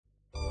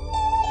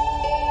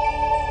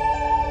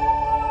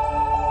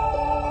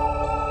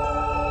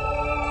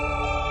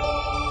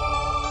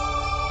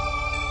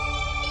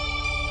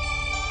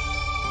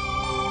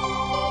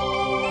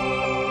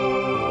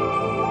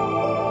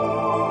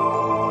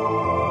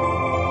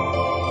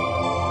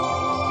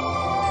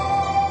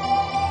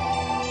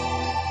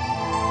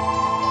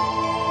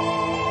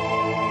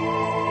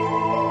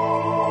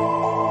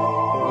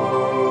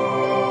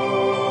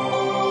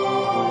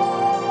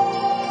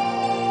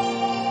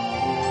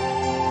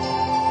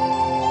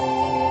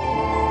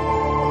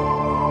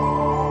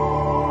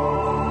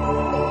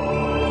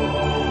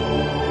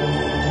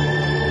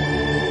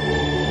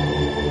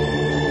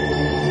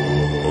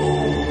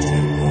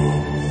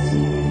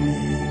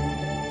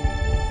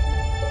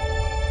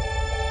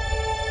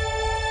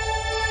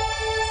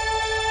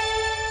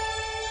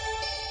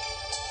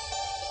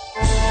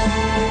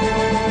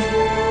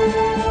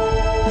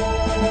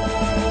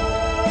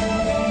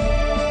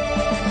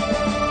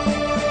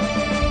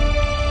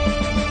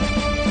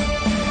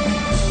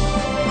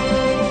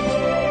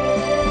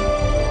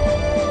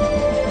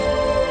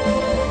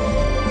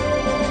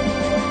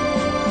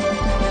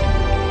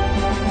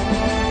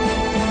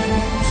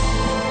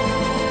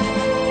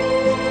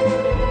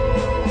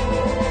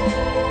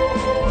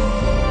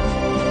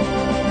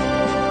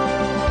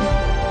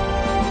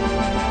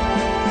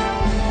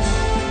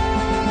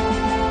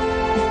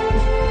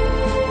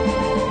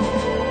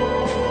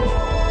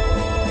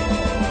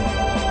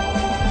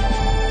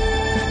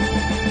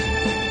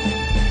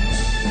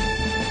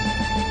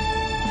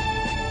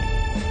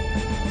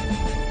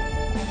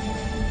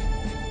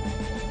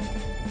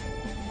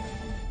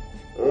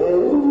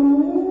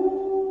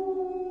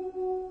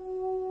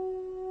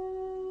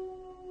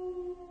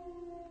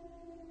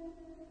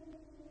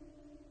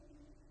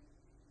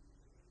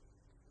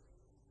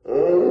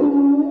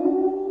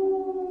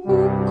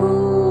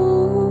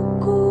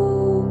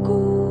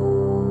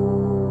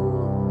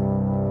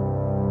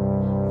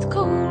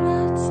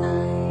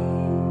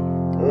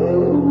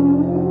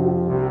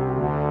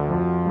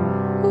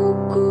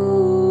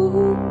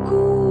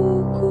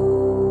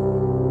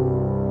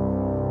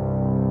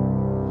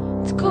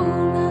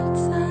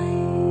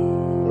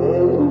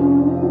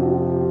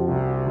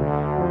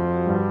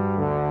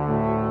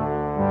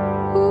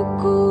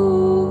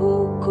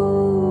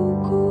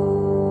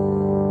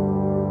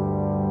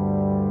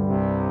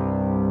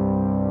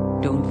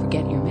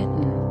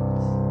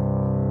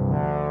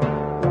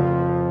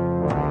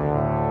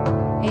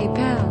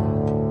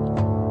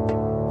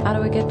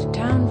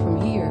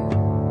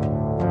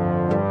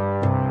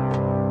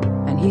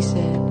He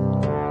said,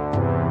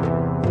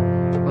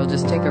 we'll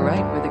just take a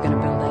right where they're going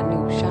to build that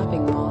new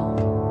shopping mall.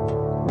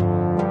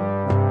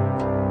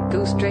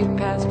 Go straight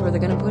past where they're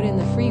going to put in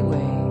the freeway.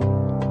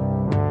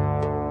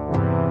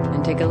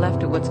 And take a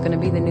left at what's going to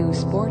be the new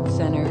sports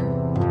center.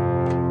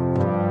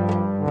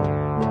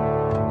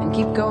 And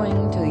keep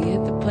going till you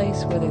hit the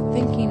place where they're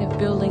thinking of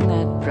building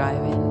that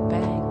drive-in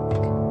bank.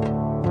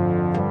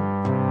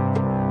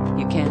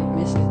 You can't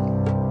miss it.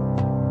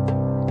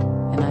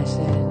 And I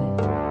said,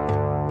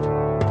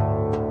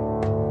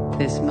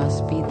 this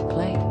must be the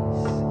place.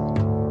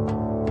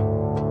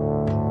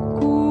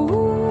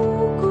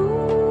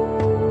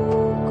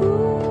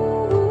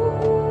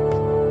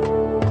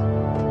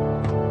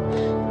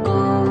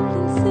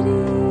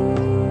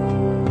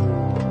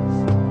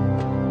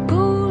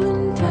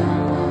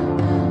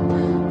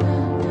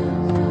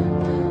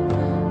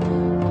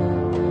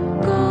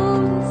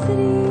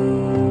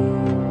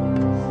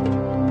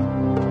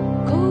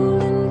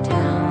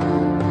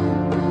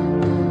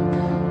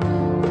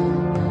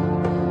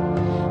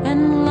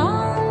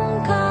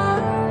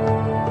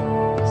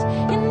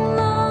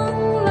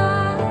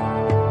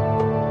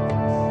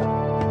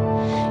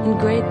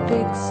 Great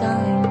big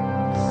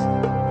signs,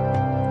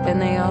 and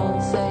they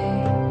all say,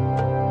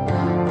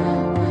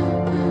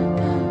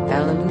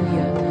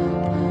 hallelujah,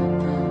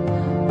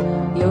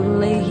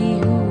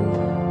 yodelay-hee-hoo,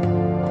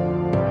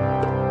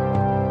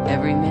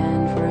 every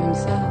man for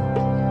himself.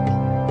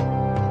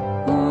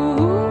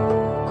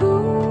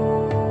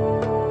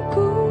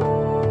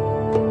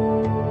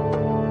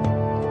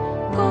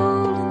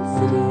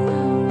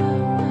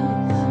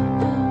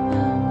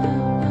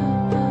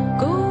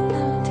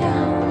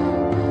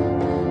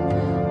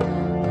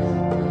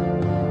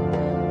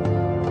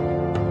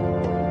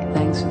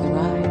 Thanks for the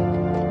ride.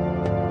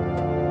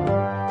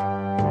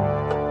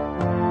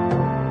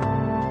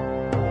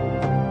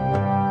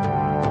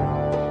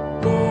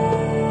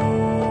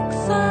 Big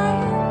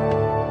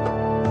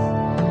science,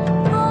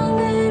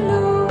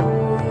 hallelujah.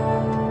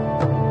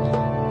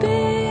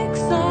 Big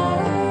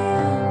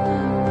science,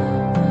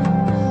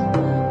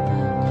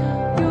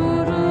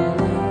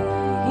 yodelay-hee-hoo.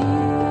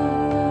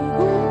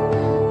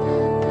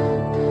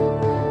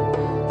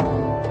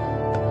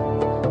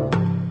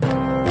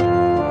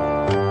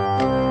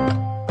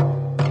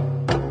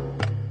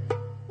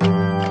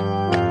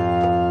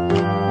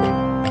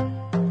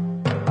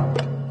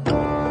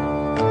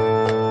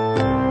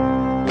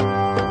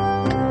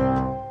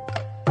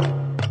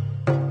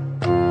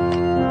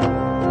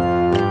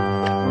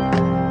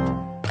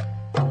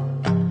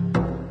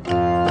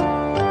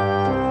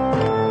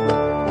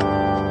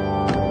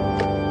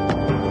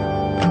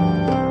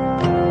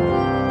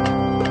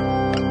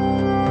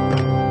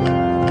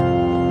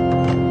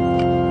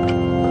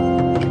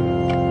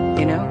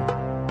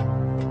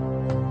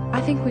 I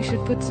think we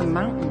should put some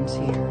mountains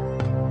here.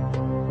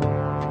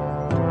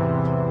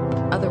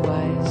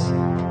 Otherwise,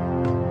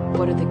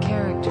 what are the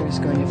characters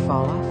going to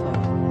fall off of?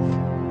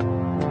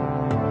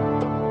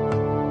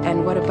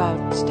 And what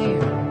about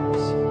stairs?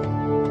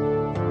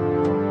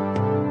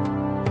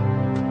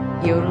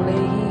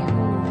 Yodelay-hee-hoo.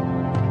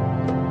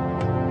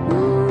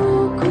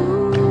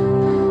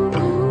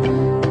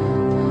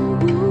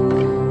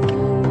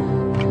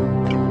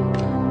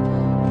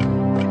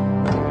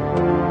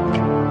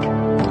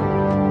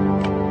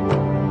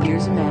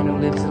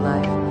 Lives a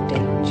life of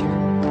danger.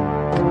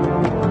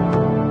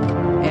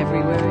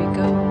 Everywhere he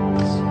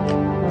goes,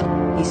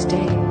 he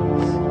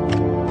stays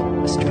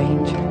a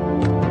stranger.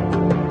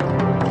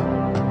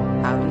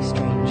 Howdy,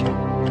 stranger.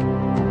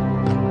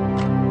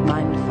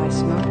 Mind if I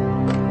smoke?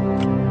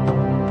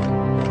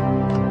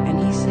 And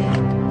he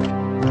said,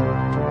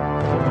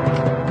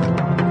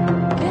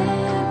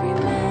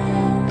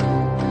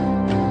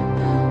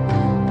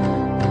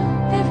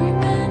 every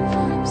man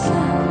for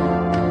himself.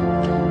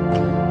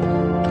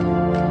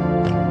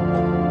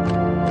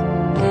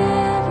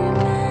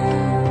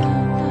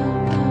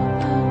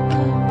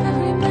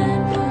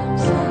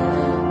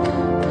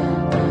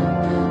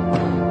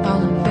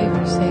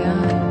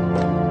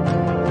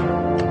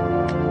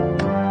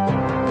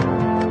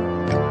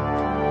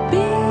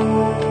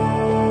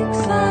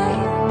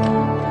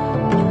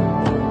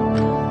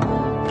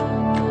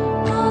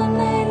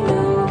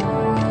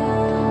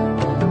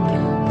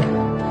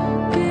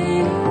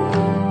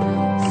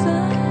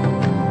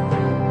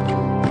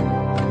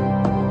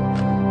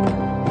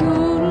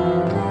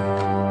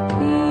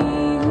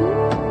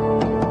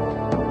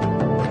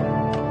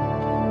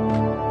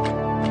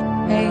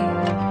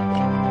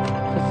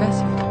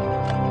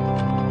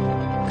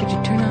 Could you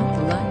turn off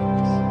the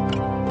lights?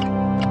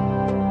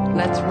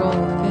 Let's roll the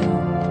film.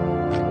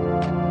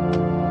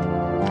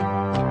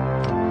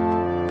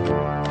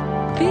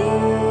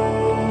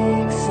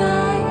 Big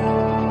sign,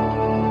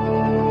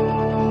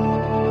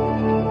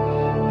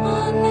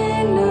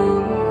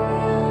 hallelujah.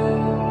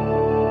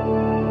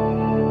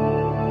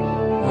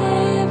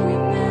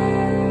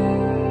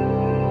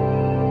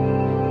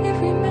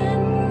 Every man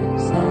for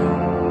himself.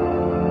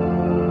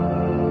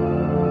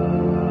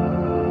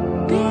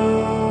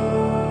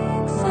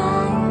 Big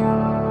sign,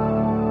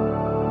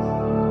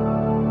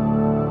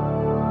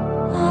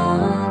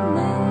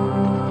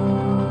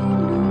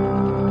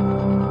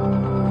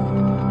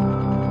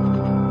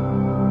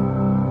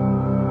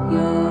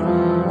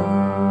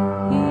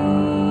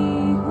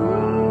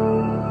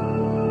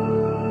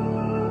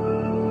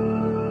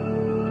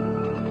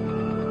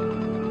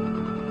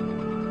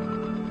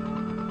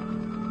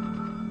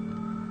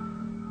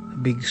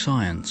 Big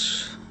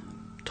Science,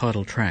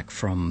 title track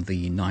from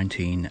the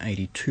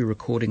 1982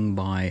 recording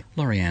by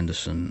Laurie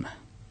Anderson.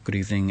 Good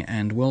evening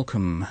and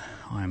welcome.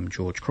 I'm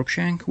George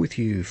Cruikshank with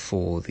you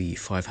for the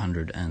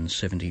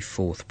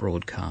 574th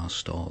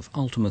broadcast of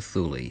Ultima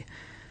Thule,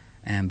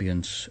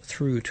 ambience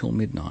through till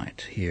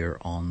midnight here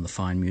on the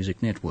Fine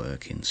Music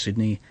Network in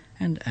Sydney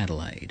and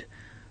Adelaide,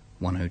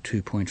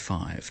 102.5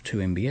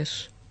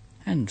 2MBS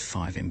and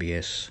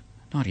 5MBS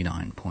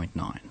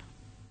 99.9.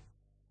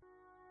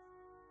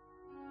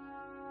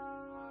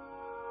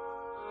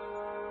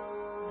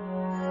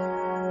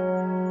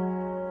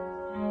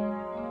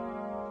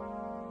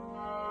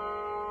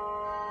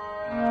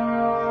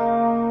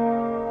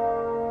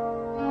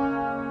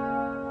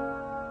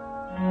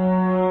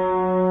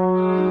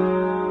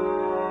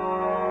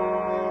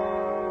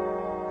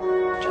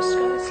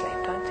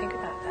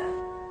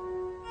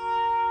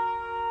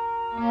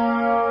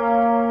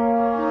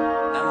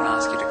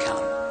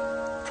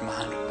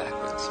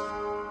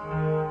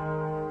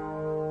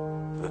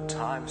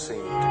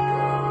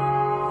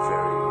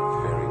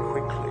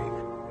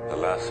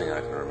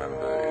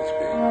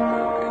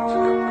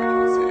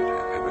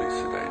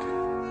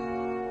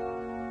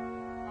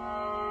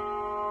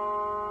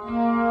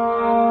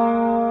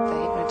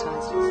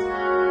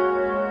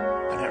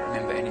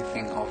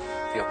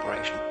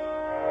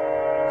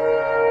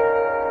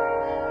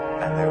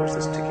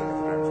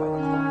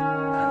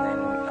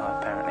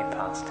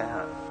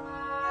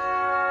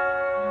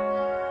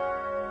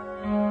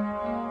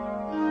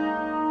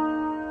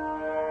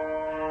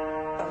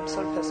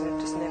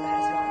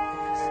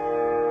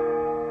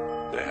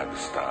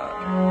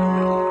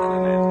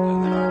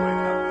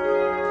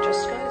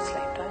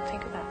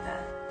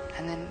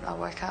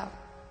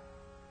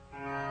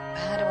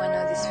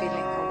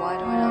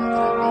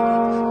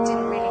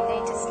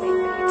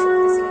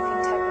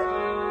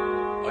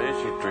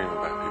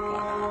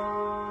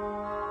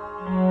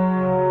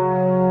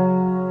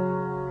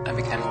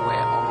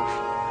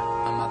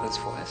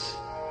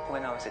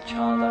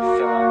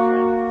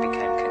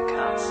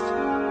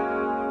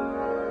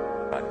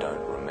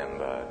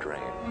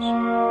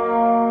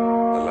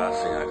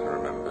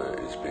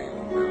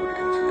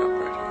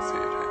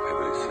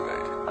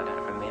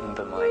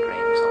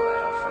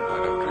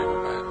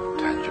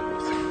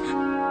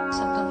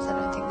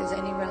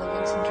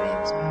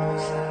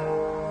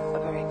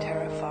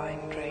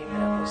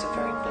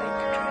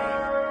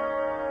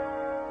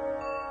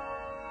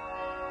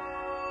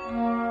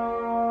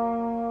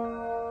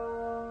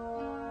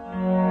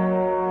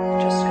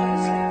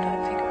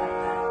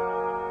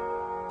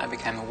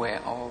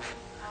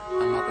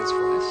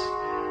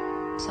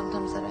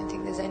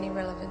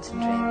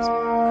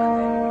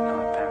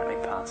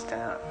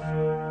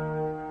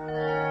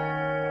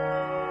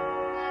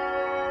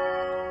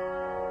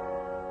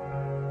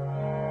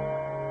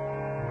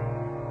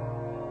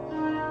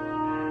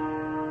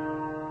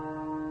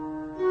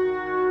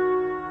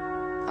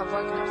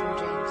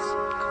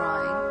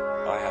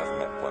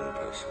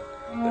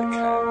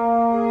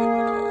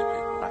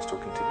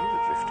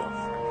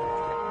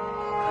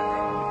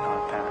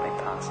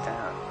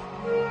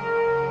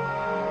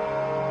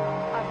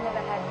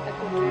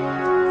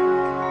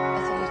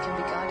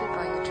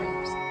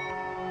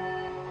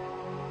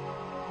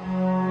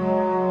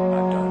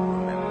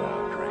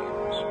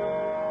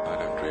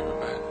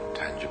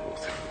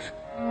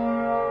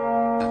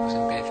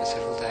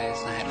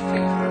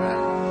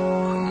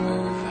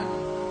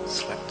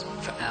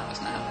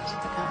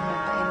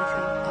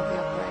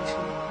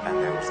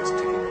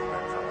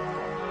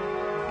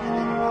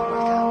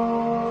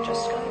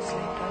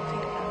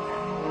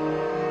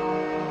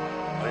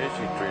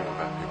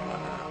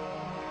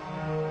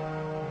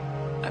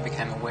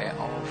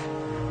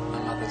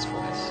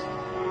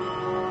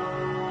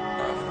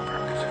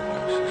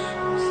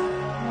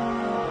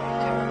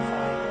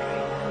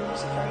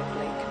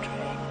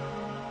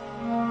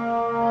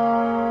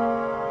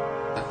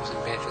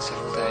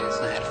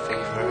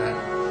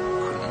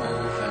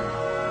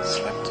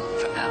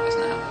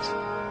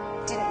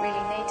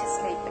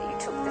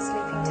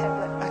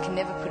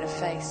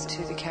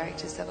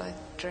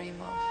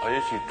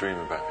 Dream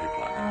about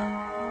people I know.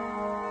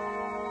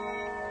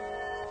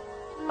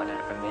 I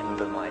don't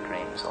remember my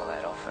dreams all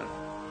that often.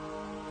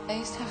 I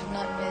used to have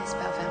nightmares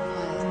about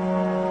vampires.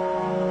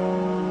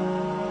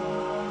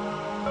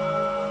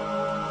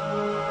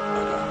 I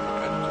don't have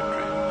repetitive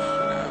dreams.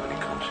 I don't have any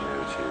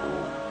continuity at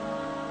all.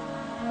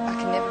 I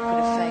can never put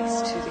a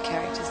face to the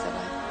characters that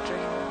I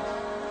dream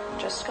of.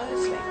 Just go to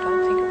sleep,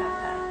 don't think about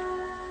that.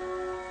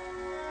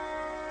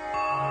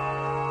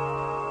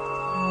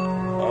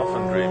 I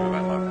often dream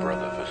about my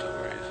brother for some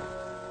reason.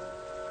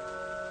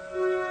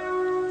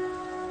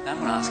 I'm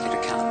going to ask you to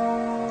count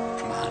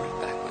from 100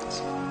 backwards.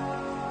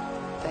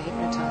 They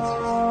hypnotized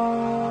us.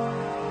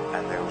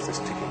 And there was this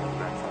ticking of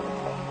grandfather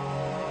clock.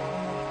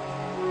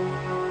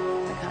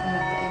 They can't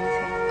remember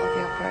anything of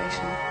the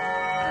operation.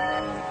 And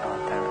then I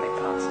apparently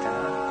passed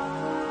out.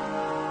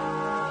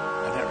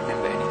 I don't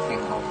remember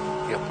anything of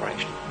the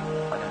operation.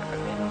 I don't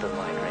remember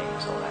my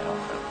dreams all that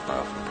often.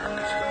 I often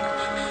practice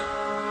hypnosis.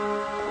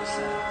 It was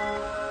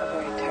a very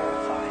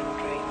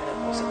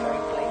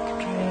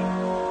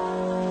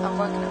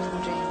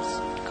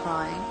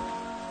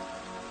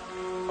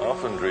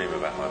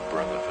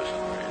brother for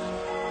some reason.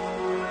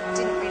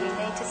 Didn't really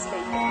need to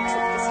sleep, but he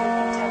took the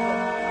sleeping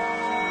tablet.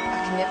 I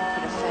can never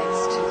put a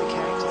face to the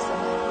characters that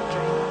I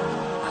dream of.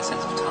 My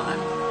sense of time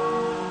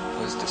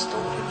was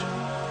distorted.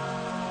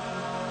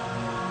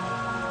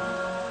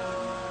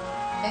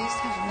 I used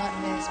to have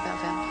nightmares about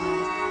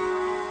vampires.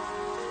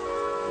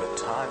 The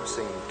time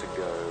seemed to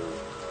go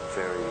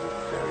very,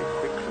 very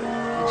quickly.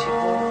 And she'd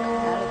walk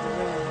out of the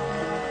room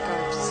and go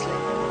to sleep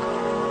in the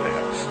corridor. They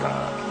have a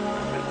start,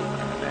 a middle,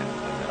 and an end,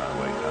 and then I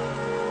wake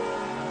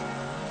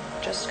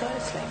up. Just go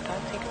to sleep,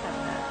 don't think about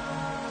that.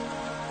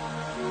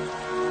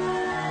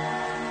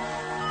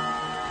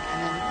 And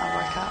then I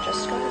woke up.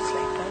 Just go to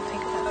sleep, don't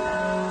think about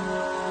that.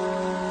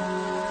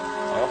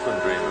 I often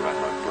dream about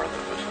my brother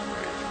for some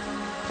reason.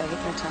 They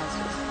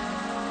hypnotised us.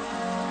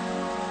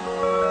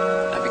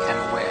 I became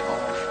aware of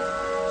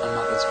my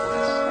mother's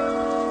voice.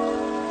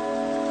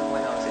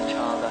 When I was a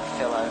child, I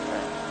fell over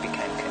and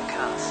became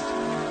concussed.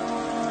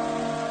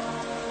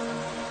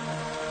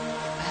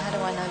 How do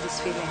I know this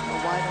feeling, or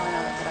why do I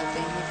know that I've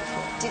been here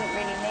before? Didn't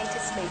really need to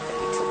sleep, but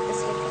he took the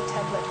sleeping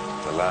tablet.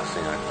 The last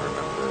thing I can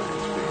remember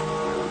is being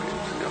wheeled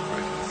into the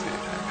operating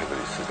theatre,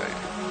 heavily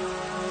sedated.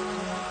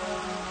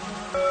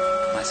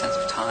 My sense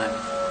of time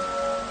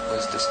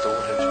was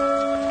distorted.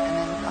 And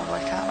then I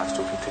woke up. I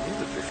still continue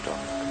to drift off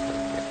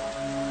completely.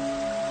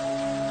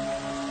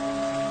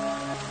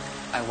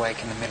 I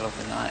wake in the middle of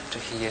the night to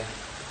hear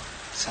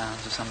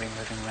sounds of somebody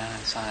moving around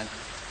inside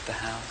the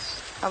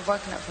house. I've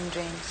woken up from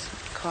dreams,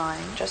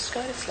 crying. Just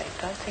go to sleep,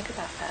 don't think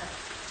about that.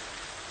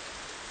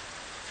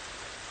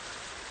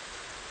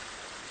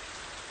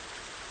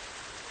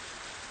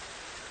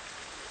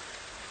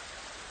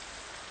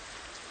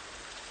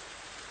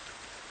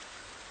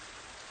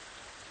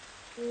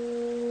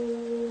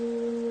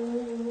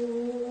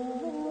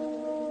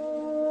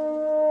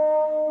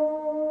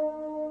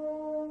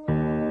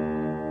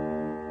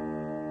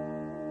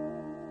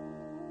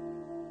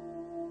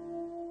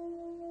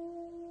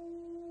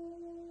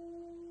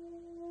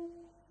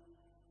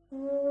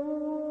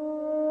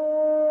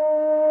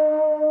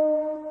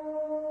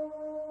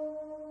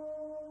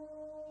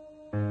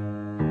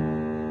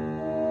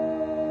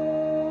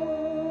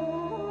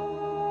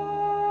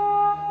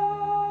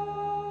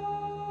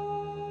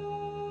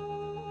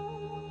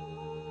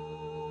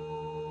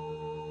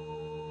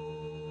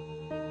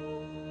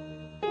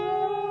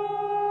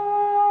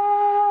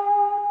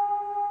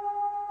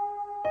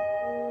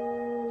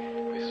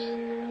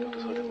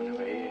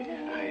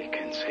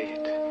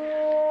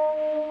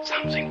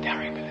 Something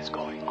terrible is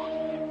going on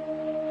here.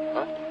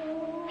 What?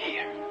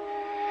 Here.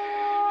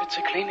 It's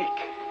a clinic.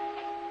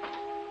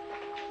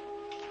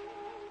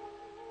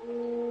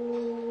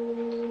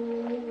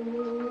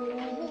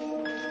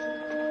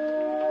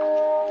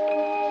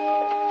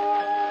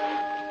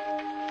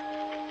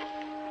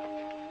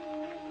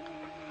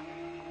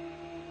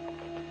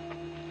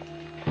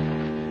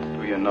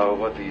 Do you know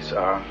what these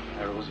are,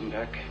 Herr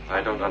Rosenberg?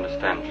 I don't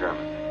understand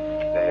German.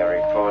 They are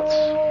reports,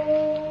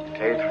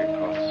 detailed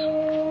reports.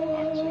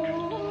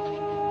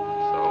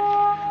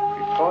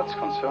 Reports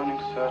concerning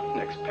certain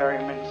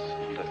experiments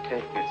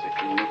undertaken at the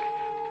clinic.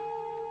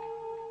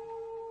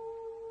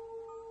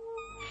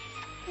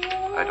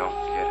 I don't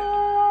get it.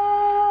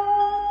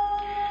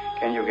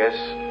 Can you guess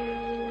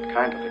what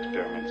kind of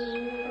experiments,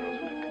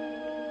 Rosenberg?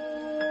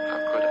 How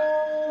could I?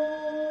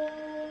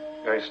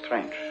 Very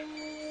strange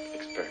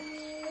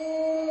experiments.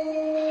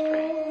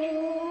 Strange.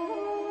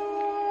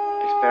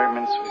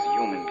 Experiments with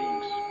human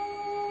beings.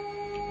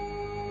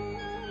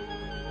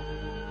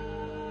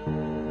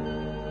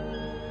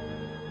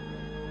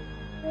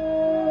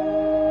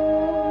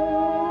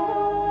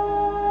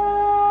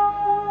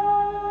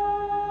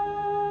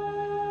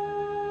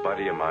 A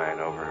buddy of mine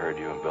overheard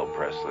you and Bill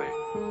Presley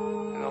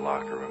in the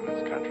locker room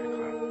at the country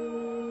club.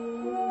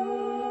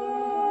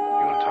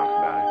 You want to talk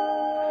about it?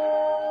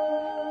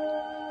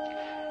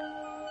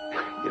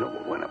 You know,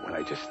 when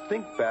I just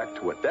think back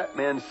to what that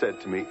man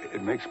said to me,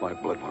 it makes my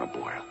blood want to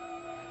boil.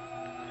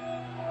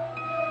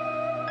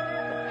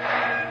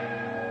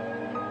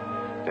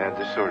 Dad,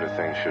 this sort of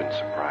thing shouldn't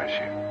surprise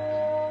you.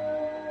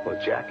 Well,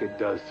 Jack, it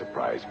does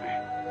surprise me.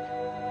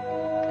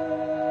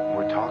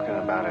 We're talking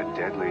about a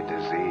deadly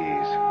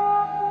disease.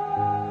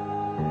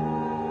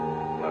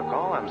 Look,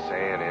 all I'm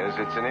saying is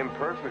it's an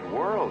imperfect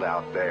world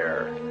out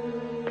there.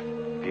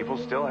 People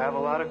still have a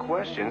lot of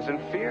questions and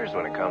fears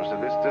when it comes to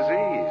this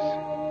disease.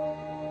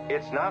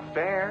 It's not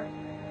fair.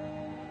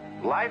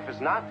 Life is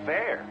not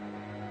fair.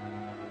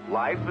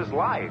 Life is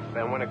life,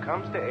 and when it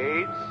comes to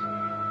AIDS,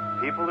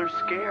 people are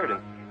scared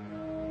and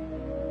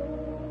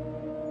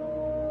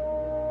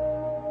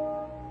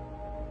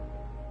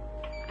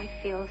I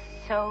feel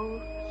so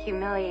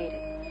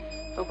humiliated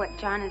for what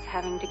John is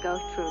having to go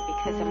through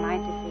because of my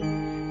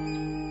disease.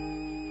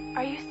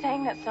 Are you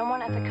saying that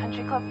someone at the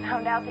country club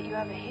found out that you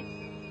have AIDS?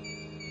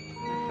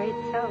 I'm afraid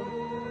so.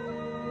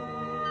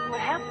 What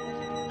happened?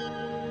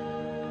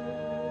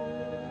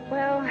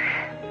 Well,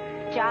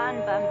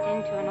 John bumped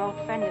into an old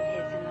friend of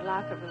his in the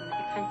locker room at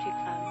the country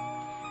club.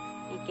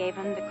 He gave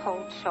him the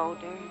cold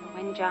shoulder, and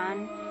when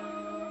John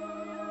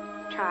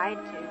tried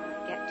to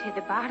get to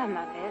the bottom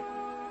of it.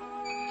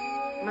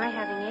 My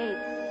having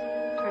AIDS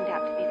turned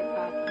out to be the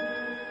problem.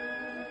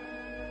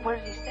 What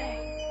did he say?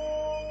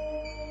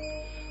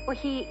 Well,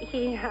 he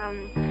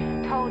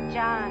told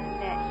John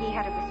that he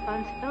had a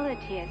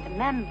responsibility as a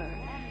member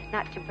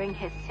not to bring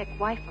his sick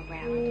wife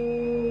around.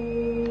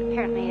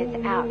 Apparently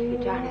it's out who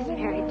John is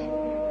married to.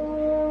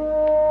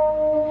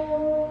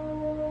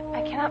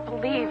 I cannot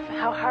believe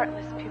how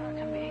heartless people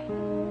can be.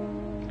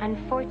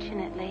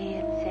 Unfortunately,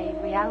 it's a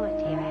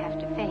reality I have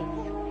to face.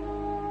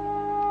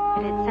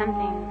 But it's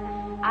something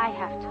I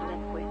have to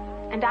live with.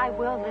 And I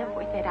will live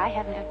with it. I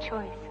have no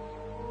choice.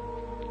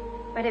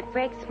 But it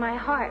breaks my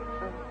heart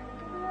for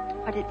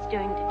what it's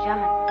doing to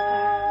John.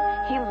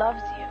 He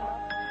loves you.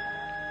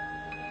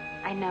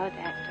 I know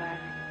that,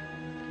 darling.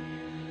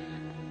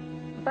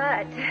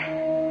 But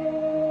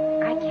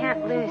I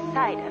can't lose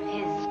sight of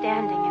his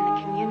standing in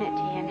the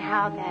community and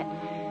how that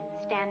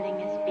standing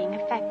is being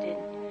affected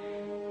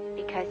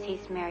because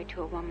he's married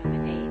to a woman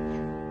with AIDS.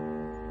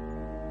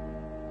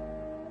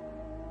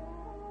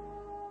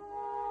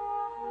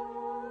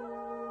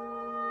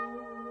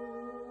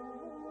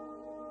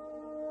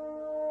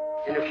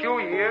 In a few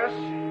years,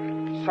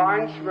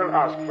 science will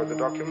ask for the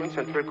documents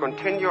and will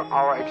continue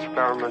our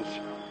experiments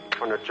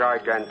on a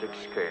gigantic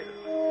scale.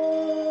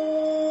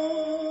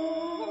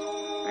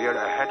 We are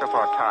ahead of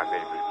our time,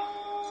 Abel.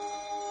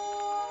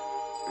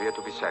 We are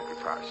to be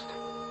sacrificed.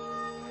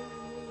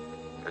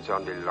 It's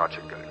only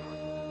logical.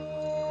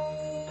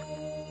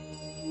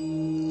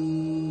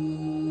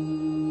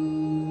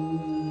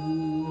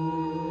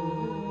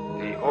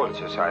 The old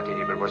society,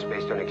 Abel, was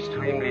based on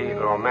extremely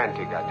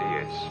romantic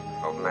ideas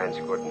of man's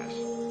goodness.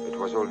 It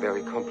was all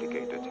very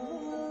complicated,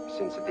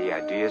 since the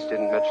ideas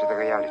didn't match the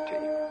reality.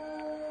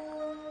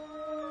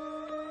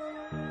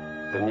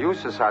 The new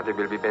society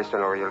will be based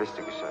on a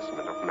realistic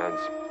assessment of man's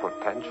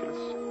potentials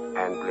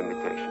and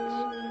limitations.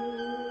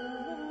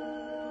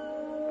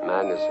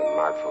 Man is a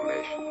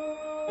malformation,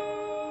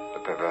 the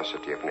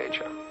perversity of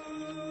nature.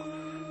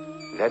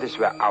 That is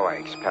where our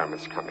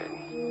experiments come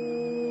in.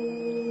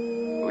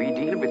 We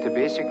deal with the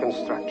basic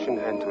construction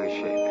and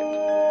reshape it.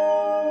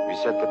 We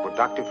set the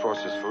productive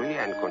forces free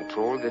and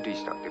control the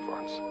destructive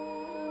ones.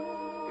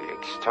 We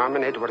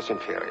exterminate what is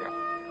inferior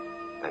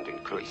and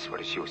increase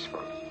what is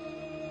useful.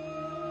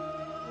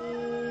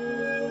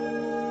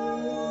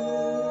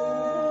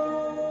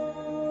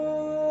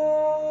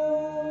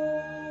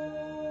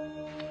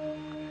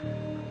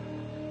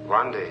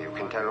 One day you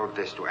can tell all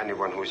this to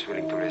anyone who is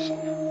willing to listen.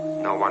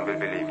 No one will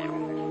believe you.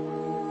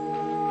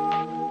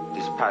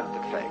 Despite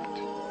the fact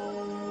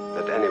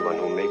that anyone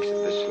who makes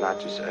the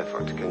slightest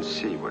effort can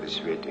see what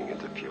is waiting in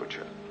the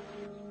future.